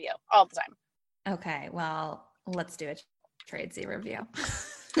them a review all the time. Okay, well, let's do a Tradesy review.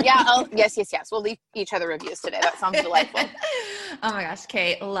 Yes. We'll leave each other reviews today. That sounds delightful. Oh my gosh,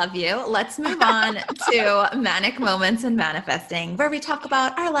 Kate, love you. Let's move on to Manic Moments and Manifesting, where we talk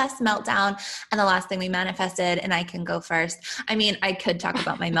about our last meltdown and the last thing we manifested. And I can go first. I mean, I could talk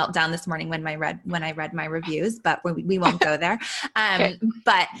about my meltdown this morning when I read my reviews, but we won't go there. Okay.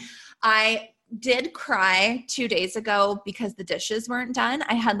 But I did cry 2 days ago because the dishes weren't done.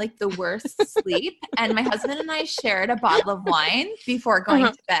 I had like the worst sleep, and my husband and I shared a bottle of wine before going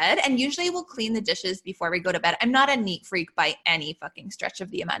to bed. And usually we'll clean the dishes before we go to bed. I'm not a neat freak by any fucking stretch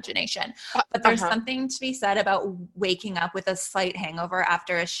of the imagination, but there's something to be said about waking up with a slight hangover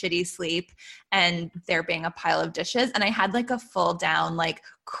after a shitty sleep and there being a pile of dishes. And I had like a full down, like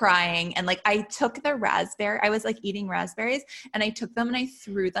crying, and like I took the raspberry, I was like eating raspberries, and I took them and I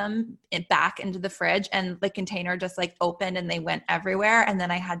threw them back into the fridge, and the container just like opened and they went everywhere, and then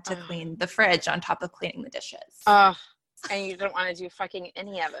I had to clean the fridge on top of cleaning the dishes. And you don't want to do fucking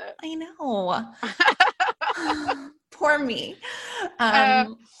any of it. I know. Poor me. I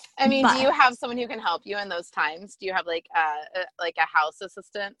mean, do you have someone who can help you in those times? Do you have like a house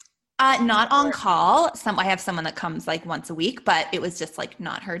assistant? Not on call. I have someone that comes like once a week, but it was just like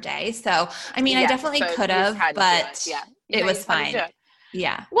not her day. So, I mean, I definitely could have, but it was fine.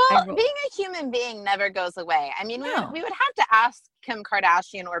 Yeah. Well, being a human being never goes away. I mean, we would have to ask Kim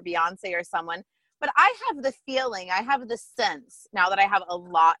Kardashian or Beyonce or someone, but I have the feeling, I have the sense now that I have a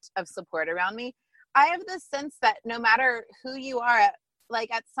lot of support around me. I have the sense that no matter who you are,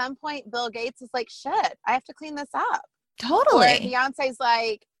 like at some point, Bill Gates is like, shit, I have to clean this up. Totally. Or Beyonce's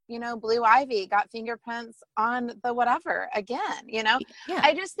like, you know, Blue Ivy got fingerprints on the whatever again, you know? Yeah.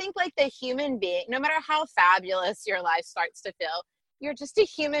 I just think like the human being, no matter how fabulous your life starts to feel, you're just a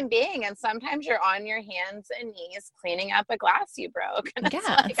human being. And sometimes you're on your hands and knees cleaning up a glass you broke. And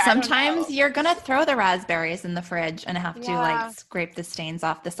yeah. Like, sometimes you're going to throw the raspberries in the fridge and have to like scrape the stains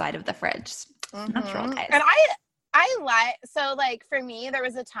off the side of the fridge. Natural, guys. And so like for me, there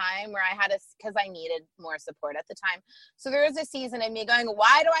was a time where I had because I needed more support at the time. So there was a season of me going,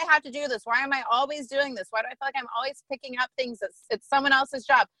 why do I have to do this? Why am I always doing this? Why do I feel like I'm always picking up things? It's someone else's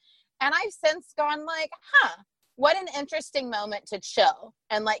job. And I've since gone like, what an interesting moment to chill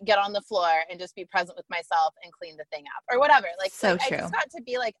and like get on the floor and just be present with myself and clean the thing up or whatever. Like, so true. I just got to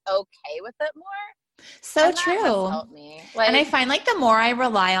be like okay with it more. So and true. That has helped me. Like, and I find like the more I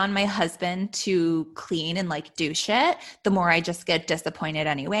rely on my husband to clean and like do shit, the more I just get disappointed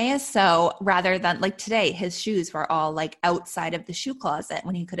anyways. So rather than like today, his shoes were all like outside of the shoe closet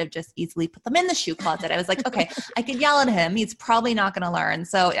when he could have just easily put them in the shoe closet. I was like, okay, I could yell at him. He's probably not going to learn.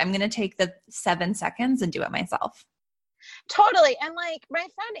 So I'm going to take the 7 seconds and do it myself. Totally. And like my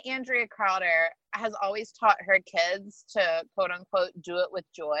friend Andrea Crowder has always taught her kids to quote unquote, do it with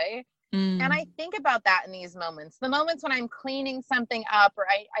joy. And I think about that in these moments, the moments when I'm cleaning something up, or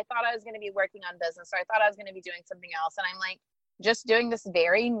I thought I was going to be working on business, or I thought I was going to be doing something else. And I'm like, just doing this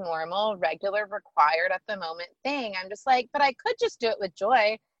very normal, regular, required at the moment thing. I'm just like, but I could just do it with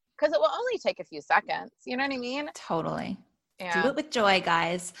joy because it will only take a few seconds. You know what I mean? Totally. Yeah. Do it with joy,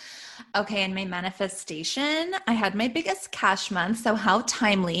 guys. Okay. In my manifestation, I had my biggest cash month. So how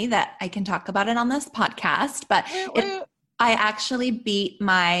timely that I can talk about it on this podcast, but I actually beat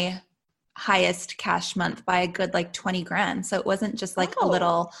my highest cash month by a good like 20 grand. So it wasn't just like a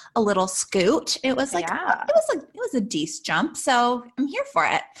little scoot. It was like, it was a decent jump. So I'm here for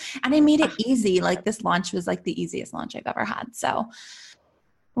it. And I made it easy. Like this launch was like the easiest launch I've ever had. So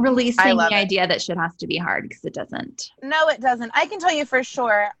releasing the idea that shit has to be hard because it doesn't. No, it doesn't. I can tell you for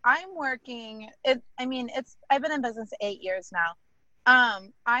sure. I'm working I've been in business 8 years now.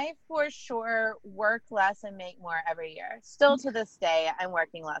 I for sure work less and make more every year. Still to this day, I'm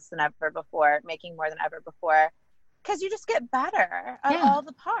working less than ever before, making more than ever before. Because you just get better at all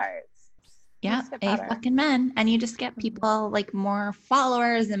the parts. Yeah, fucking men. And you just get people like more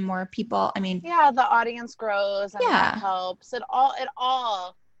followers and more people. I mean, yeah, the audience grows and that helps. It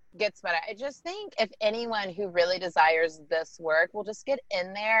all gets better. I just think if anyone who really desires this work will just get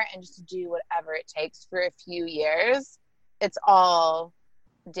in there and just do whatever it takes for a few years, it's all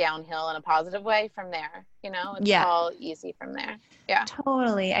downhill in a positive way from there. You know, it's all easy from there. Yeah,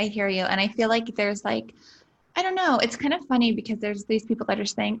 totally. I hear you. And I feel like there's like, I don't know. It's kind of funny because there's these people that are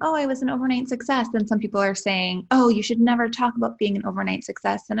saying, oh, I was an overnight success. And some people are saying, oh, you should never talk about being an overnight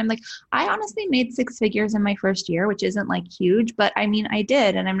success. And I'm like, I honestly made 6 figures in my first year, which isn't like huge, but I mean, I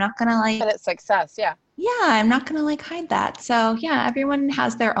did. And I'm not going to like. But it's success. Yeah. Yeah. I'm not going to like hide that. So yeah, everyone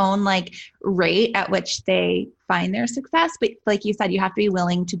has their own like rate at which they find their success. But like you said, you have to be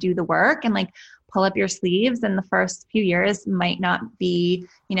willing to do the work and like pull up your sleeves, and the first few years might not be,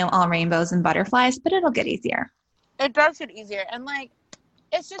 you know, all rainbows and butterflies, but it'll get easier. It does get easier. And like,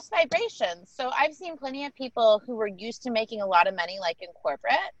 it's just vibrations. So I've seen plenty of people who were used to making a lot of money, like in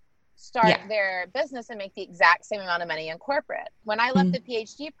corporate, start their business and make the exact same amount of money in corporate. When I left the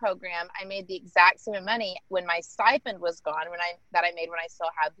PhD program, I made the exact same money when my stipend was gone, that I made when I still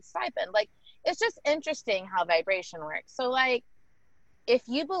had the stipend. Like, it's just interesting how vibration works. So like, if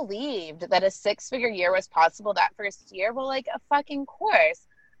you believed that a 6-figure year was possible that first year, well, like, a fucking course.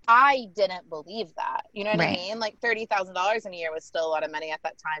 I didn't believe that. You know what I mean? Like, $30,000 in a year was still a lot of money at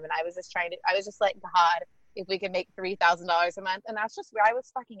that time. And I was just like, God, if we could make $3,000 a month. And that's just where I was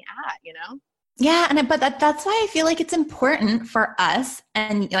fucking at, you know? Yeah. But that's why I feel like it's important for us.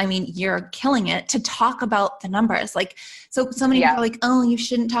 And I mean, you're killing it to talk about the numbers. Like, so many people are like, oh, you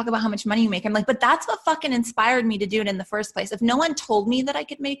shouldn't talk about how much money you make. I'm like, but that's what fucking inspired me to do it in the first place. If no one told me that I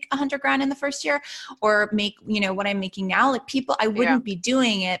could make $100,000 in the first year or make, you know, what I'm making now, like I wouldn't be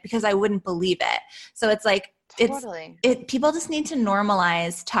doing it because I wouldn't believe it. So it's like, people just need to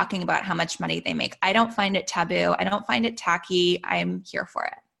normalize talking about how much money they make. I don't find it taboo. I don't find it tacky. I'm here for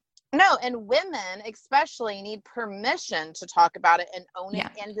it. No, and women especially need permission to talk about it and own it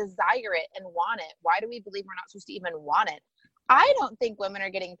and desire it and want it. Why do we believe we're not supposed to even want it? I don't think women are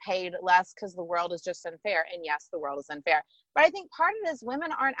getting paid less because the world is just unfair. And yes, the world is unfair. But I think part of it is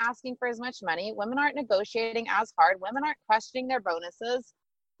women aren't asking for as much money. Women aren't negotiating as hard. Women aren't questioning their bonuses.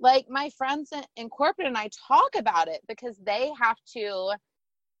 Like, my friends in corporate and I talk about it because they have to,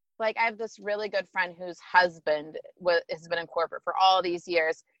 like, I have this really good friend whose husband has been in corporate for all these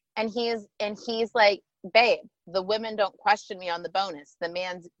years. And he's like, babe, the women don't question me on the bonus. The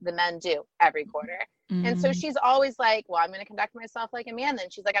men do every quarter. Mm-hmm. And so she's always like, well, I'm going to conduct myself like a man. Then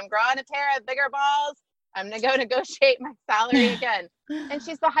she's like, I'm growing a pair of bigger balls. I'm going to go negotiate my salary again. And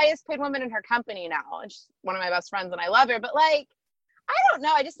she's the highest paid woman in her company now. And she's one of my best friends and I love her. But like, I don't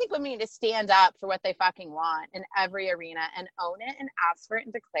know. I just think women need to stand up for what they fucking want in every arena and own it and ask for it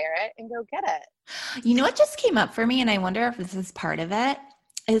and declare it and go get it. You know what just came up for me? And I wonder if this is part of it.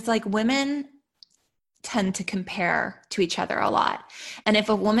 Is like women tend to compare to each other a lot. And if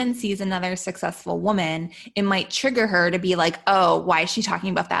a woman sees another successful woman, it might trigger her to be like, oh, why is she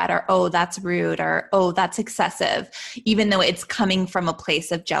talking about that? Or, oh, that's rude. Or, oh, that's excessive, even though it's coming from a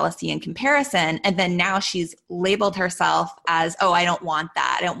place of jealousy and comparison. And then now she's labeled herself as, oh, I don't want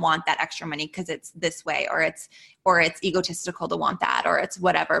that. I don't want that extra money because it's this way, or it's egotistical to want that, or it's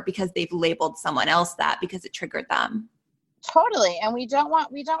whatever, because they've labeled someone else that because it triggered them. Totally. And we don't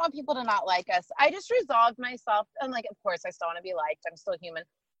want people to not like us. I just resolved myself, and like, of course I still want to be liked. I'm still human,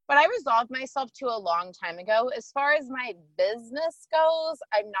 but I resolved myself to a long time ago. As far as my business goes,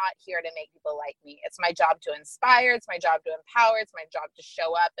 I'm not here to make people like me. It's my job to inspire. It's my job to empower. It's my job to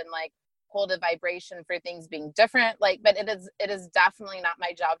show up and like hold a vibration for things being different. Like, but it is definitely not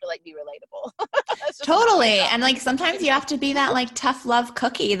my job to like be relatable. Totally. And like, sometimes you have to be that like tough love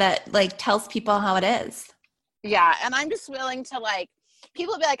cookie that like tells people how it is. Yeah. And I'm just willing to like,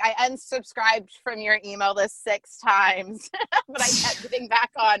 people be like, I unsubscribed from your email list 6 times, but I kept getting back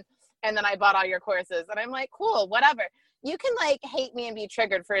on. And then I bought all your courses. And I'm like, cool, whatever. You can like hate me and be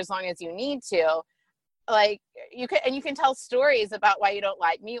triggered for as long as you need to. Like you can tell stories about why you don't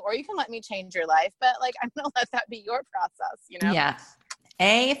like me, or you can let me change your life. But like, I'm going to let that be your process, you know? Yeah.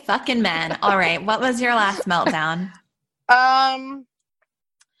 Fucking man. All right. What was your last meltdown?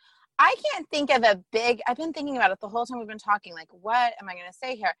 I can't think of I've been thinking about it the whole time we've been talking. Like, what am I going to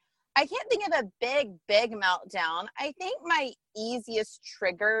say here? I can't think of a big meltdown. I think my easiest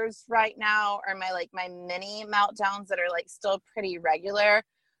triggers right now are my mini meltdowns that are like still pretty regular,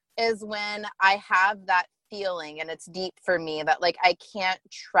 is when I have that feeling, and it's deep for me, that like I can't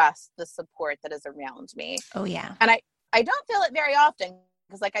trust the support that is around me. Oh yeah. And I don't feel it very often,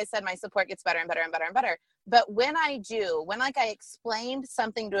 because like I said, my support gets better and better and better and better. But when I do, when like I explained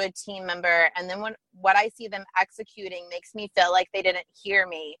something to a team member, and then when what I see them executing makes me feel like they didn't hear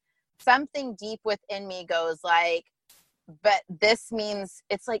me, something deep within me goes like, but this means,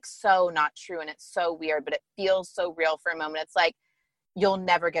 it's like so not true, and it's so weird, but it feels so real for a moment. It's like, you'll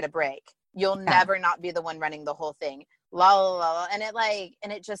never get a break. You'll never not be the one running the whole thing. La, la, la.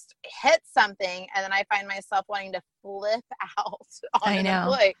 And it just hits something. And then I find myself wanting to flip out on an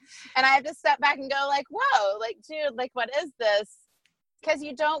employee. And I have to step back and go like, whoa, like, dude, like, what is this? Because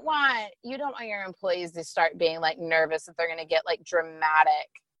you don't want your employees to start being like nervous that they're going to get like dramatic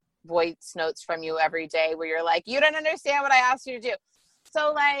voice notes from you every day where you're like, you don't understand what I asked you to do.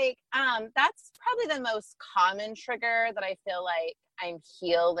 So like, that's probably the most common trigger that I feel like I'm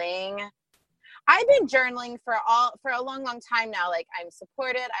healing. I've been journaling for a long, long time now. Like, I'm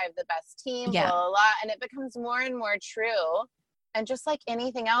supported. I have the best team, blah, blah, blah. And it becomes more and more true. And just like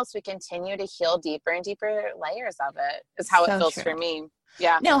anything else, we continue to heal deeper and deeper layers of it, is how it feels for me.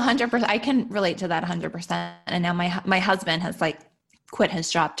 Yeah. No, 100%. I can relate to that 100%. And now my husband has like quit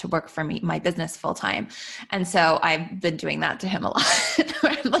his job to work for me, my business full time. And so I've been doing that to him a lot.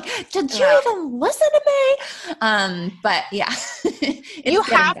 I'm like, did you even listen to me? But yeah, you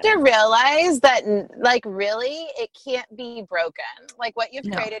have to realize that like really it can't be broken. Like what you've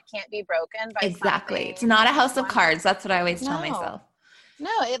created can't be broken by exactly. It's not a house of cards. That's what I always tell myself.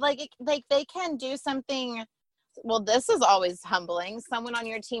 No, like they can do something. Well, this is always humbling. Someone on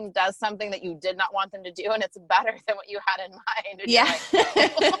your team does something that you did not want them to do, and it's better than what you had in mind. Yeah,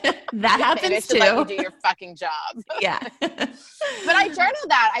 like, that happens too. Let you do your fucking job. Yeah. But I journal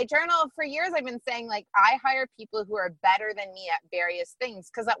that. I journal for years. I've been saying like I hire people who are better than me at various things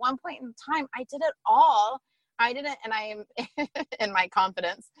because at one point in time I did it all. I didn't, and I am in my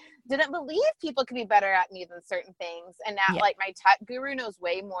confidence, didn't believe people could be better at me than certain things. And now like my tech guru knows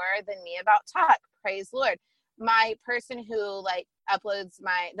way more than me about tech. Praise the Lord. My person who like does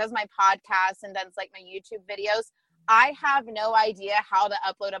my podcast and does like my YouTube videos. I have no idea how to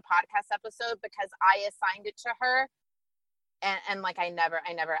upload a podcast episode because I assigned it to her. And like, I never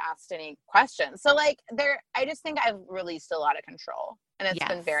asked any questions. So like I just think I've released a lot of control and it's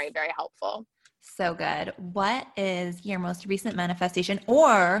been very, very helpful. So good. What is your most recent manifestation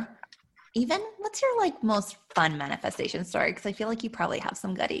or even what's your like most fun manifestation story? Cause I feel like you probably have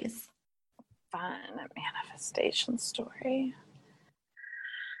some goodies. Fun manifestation story.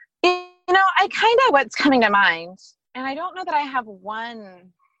 You know, I kind of what's coming to mind, and I don't know that I have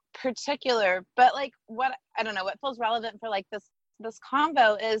one particular, but like what feels relevant for like this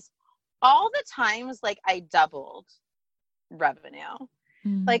convo is all the times like I doubled revenue.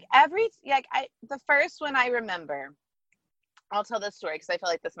 Like the first one I remember, I'll tell this story because I feel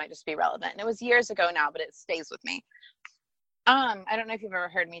like this might just be relevant. And it was years ago now, but it stays with me. I don't know if you've ever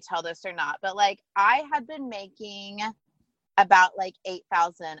heard me tell this or not, but like I had been making about like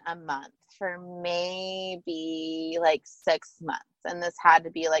 $8,000 a month for maybe like 6 months. And this had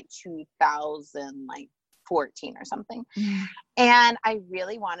to be like 2014 or something. And I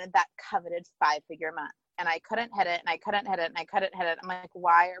really wanted that coveted 5-figure month. And I couldn't hit it and I couldn't hit it and I couldn't hit it. I'm like,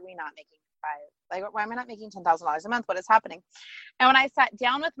 why are we not making why am I not making $10,000 a month? What is happening? And when I sat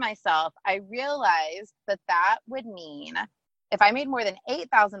down with myself, I realized that would mean if I made more than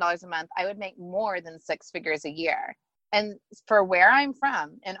 $8,000 a month, I would make more than 6 figures a year. And for where I'm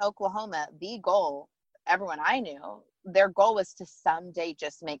from in Oklahoma, the goal, everyone I knew, their goal was to someday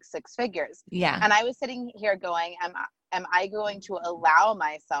just make 6 figures. Yeah. And I was sitting here going, am I going to allow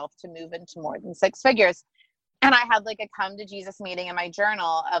myself to move into more than 6 figures? And I had like a come to Jesus meeting in my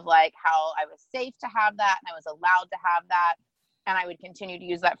journal of like how I was safe to have that and I was allowed to have that. And I would continue to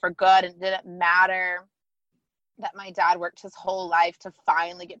use that for good. And it didn't matter that my dad worked his whole life to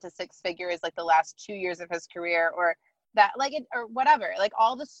finally get to 6 figures, like the last 2 years of his career, or that like it, or whatever, like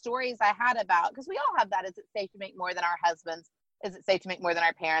all the stories I had about, because we all have that. Is it safe to make more than our husbands? Is it safe to make more than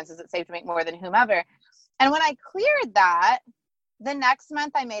our parents? Is it safe to make more than whomever? And when I cleared that, the next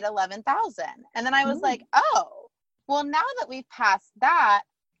month I made 11,000. And then I was like, oh, well, now that we've passed that,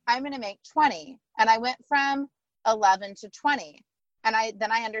 I'm going to make 20. And I went from 11 to 20. And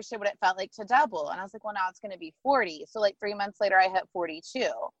then I understood what it felt like to double. And I was like, well, now it's going to be 40. So like 3 months later, I hit 42.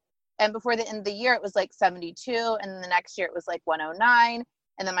 And before the end of the year, it was like 72. And then the next year it was like 109.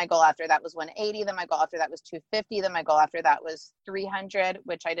 And then my goal after that was 180. Then my goal after that was 250. Then my goal after that was 300,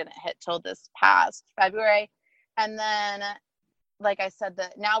 which I didn't hit till this past February. And then, like I said,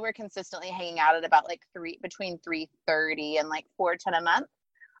 that now we're consistently hanging out at about like between 330 and like 410 a month.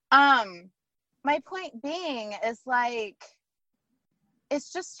 My point being is like,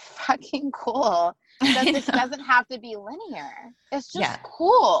 it's just fucking cool that this doesn't have to be linear. It's just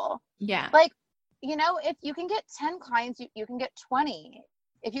cool. Yeah. Like, you know, if you can get 10 clients, you can get 20.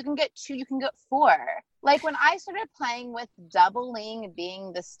 If you can get 2, you can get 4. Like when I started playing with doubling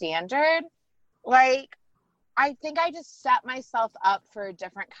being the standard, like I think I just set myself up for a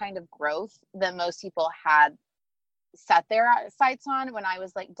different kind of growth than most people had set their sights on when I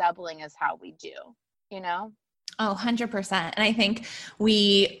was like doubling is how we do, you know? Oh, 100%. And I think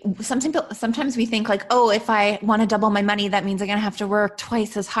sometimes we think like, oh, if I want to double my money, that means I'm going to have to work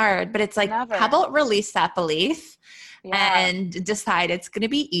twice as hard. But it's like, how about release that belief and decide it's going to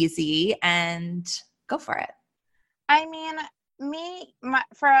be easy and go for it. I mean,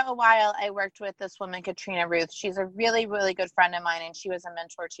 for a while, I worked with this woman, Katrina Ruth. She's a really, really good friend of mine. And she was a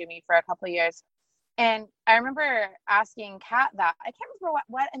mentor to me for a couple of years. And I remember asking Kat that. I can't remember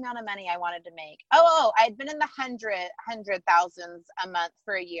what amount of money I wanted to make. Oh, I'd been in the hundred thousands a month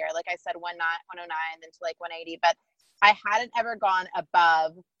for a year. Like I said, 109, then to like 180. But I hadn't ever gone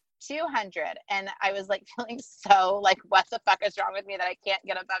above 200. And I was like feeling so like, what the fuck is wrong with me that I can't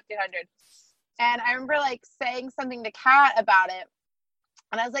get above 200? And I remember like saying something to Kat about it.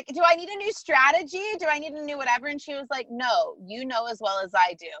 And I was like, do I need a new strategy? Do I need a new whatever? And she was like, no, you know as well as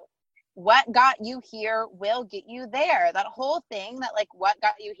I do. What got you here will get you there. That whole thing that like what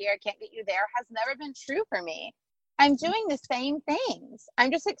got you here can't get you there has never been true for me. I'm doing the same things.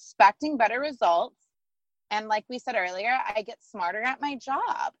 I'm just expecting better results. And like we said earlier, I get smarter at my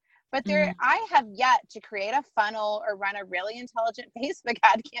job. But I have yet to create a funnel or run a really intelligent Facebook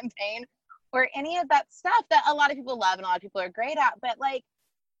ad campaign or any of that stuff that a lot of people love and a lot of people are great at. But like,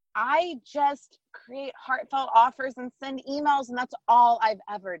 I just create heartfelt offers and send emails, and that's all I've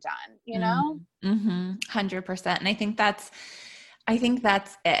ever done, you know? 100%. And I think that's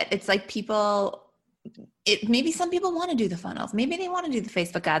it. It's like maybe some people want to do the funnels. Maybe they want to do the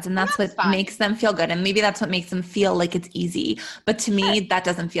Facebook ads, and that's what makes them feel good. And maybe that's what makes them feel like it's easy. But to me, that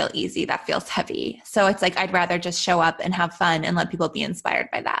doesn't feel easy. That feels heavy. So it's like, I'd rather just show up and have fun and let people be inspired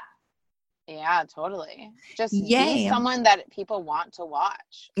by that. Yeah, totally. Just be someone that people want to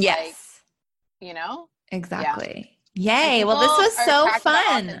watch. Yes. Like, you know? Exactly. Yeah. Yay. Well, this was so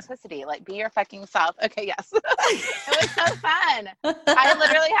fun. Authenticity. Like, be your fucking self. Okay, yes. It was so fun. I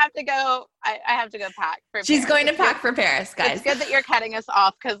literally have to go. I have to go pack for She's Paris. going to pack for Paris, guys. It's good that you're cutting us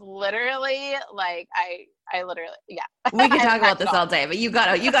off because literally, like, I literally, yeah. We could talk about this all day, but you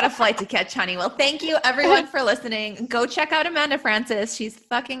got a flight to catch, honey. Well, thank you everyone for listening. Go check out Amanda Frances. She's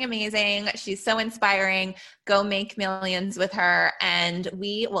fucking amazing. She's so inspiring. Go make millions with her, and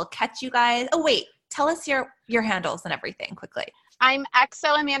we will catch you guys. Oh, wait. Tell us your handles and everything quickly. I'm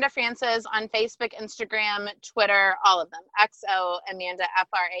XO Amanda Frances on Facebook, Instagram, Twitter, all of them. XO Amanda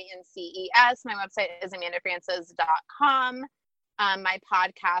Frances. My website is amandafrances.com. My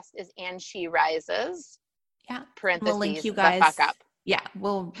podcast is And She Rises. Yeah. Parentheses. We'll link you guys. The fuck up. Yeah,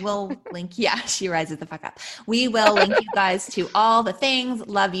 we'll link. Yeah, she rises the fuck up. We will link you guys to all the things.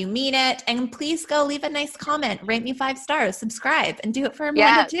 Love you, mean it. And please go leave a nice comment. Rate me 5 stars. Subscribe. And do it for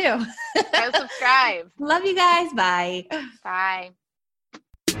Amanda too. Go subscribe. Love you guys. Bye. Bye.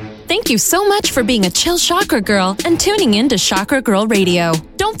 Thank you so much for being a chill chakra girl and tuning in to Chakra Girl Radio.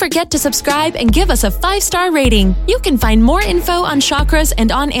 Don't forget to subscribe and give us a 5-star rating. You can find more info on chakras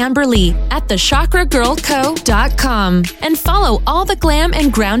and on Amber Lee at thechakragirlco.com. And follow all the glam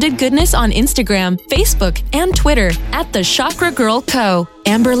and grounded goodness on Instagram, Facebook, and Twitter at The Chakra Girl Co.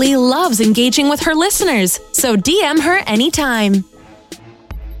 Amber Lee loves engaging with her listeners, so DM her anytime.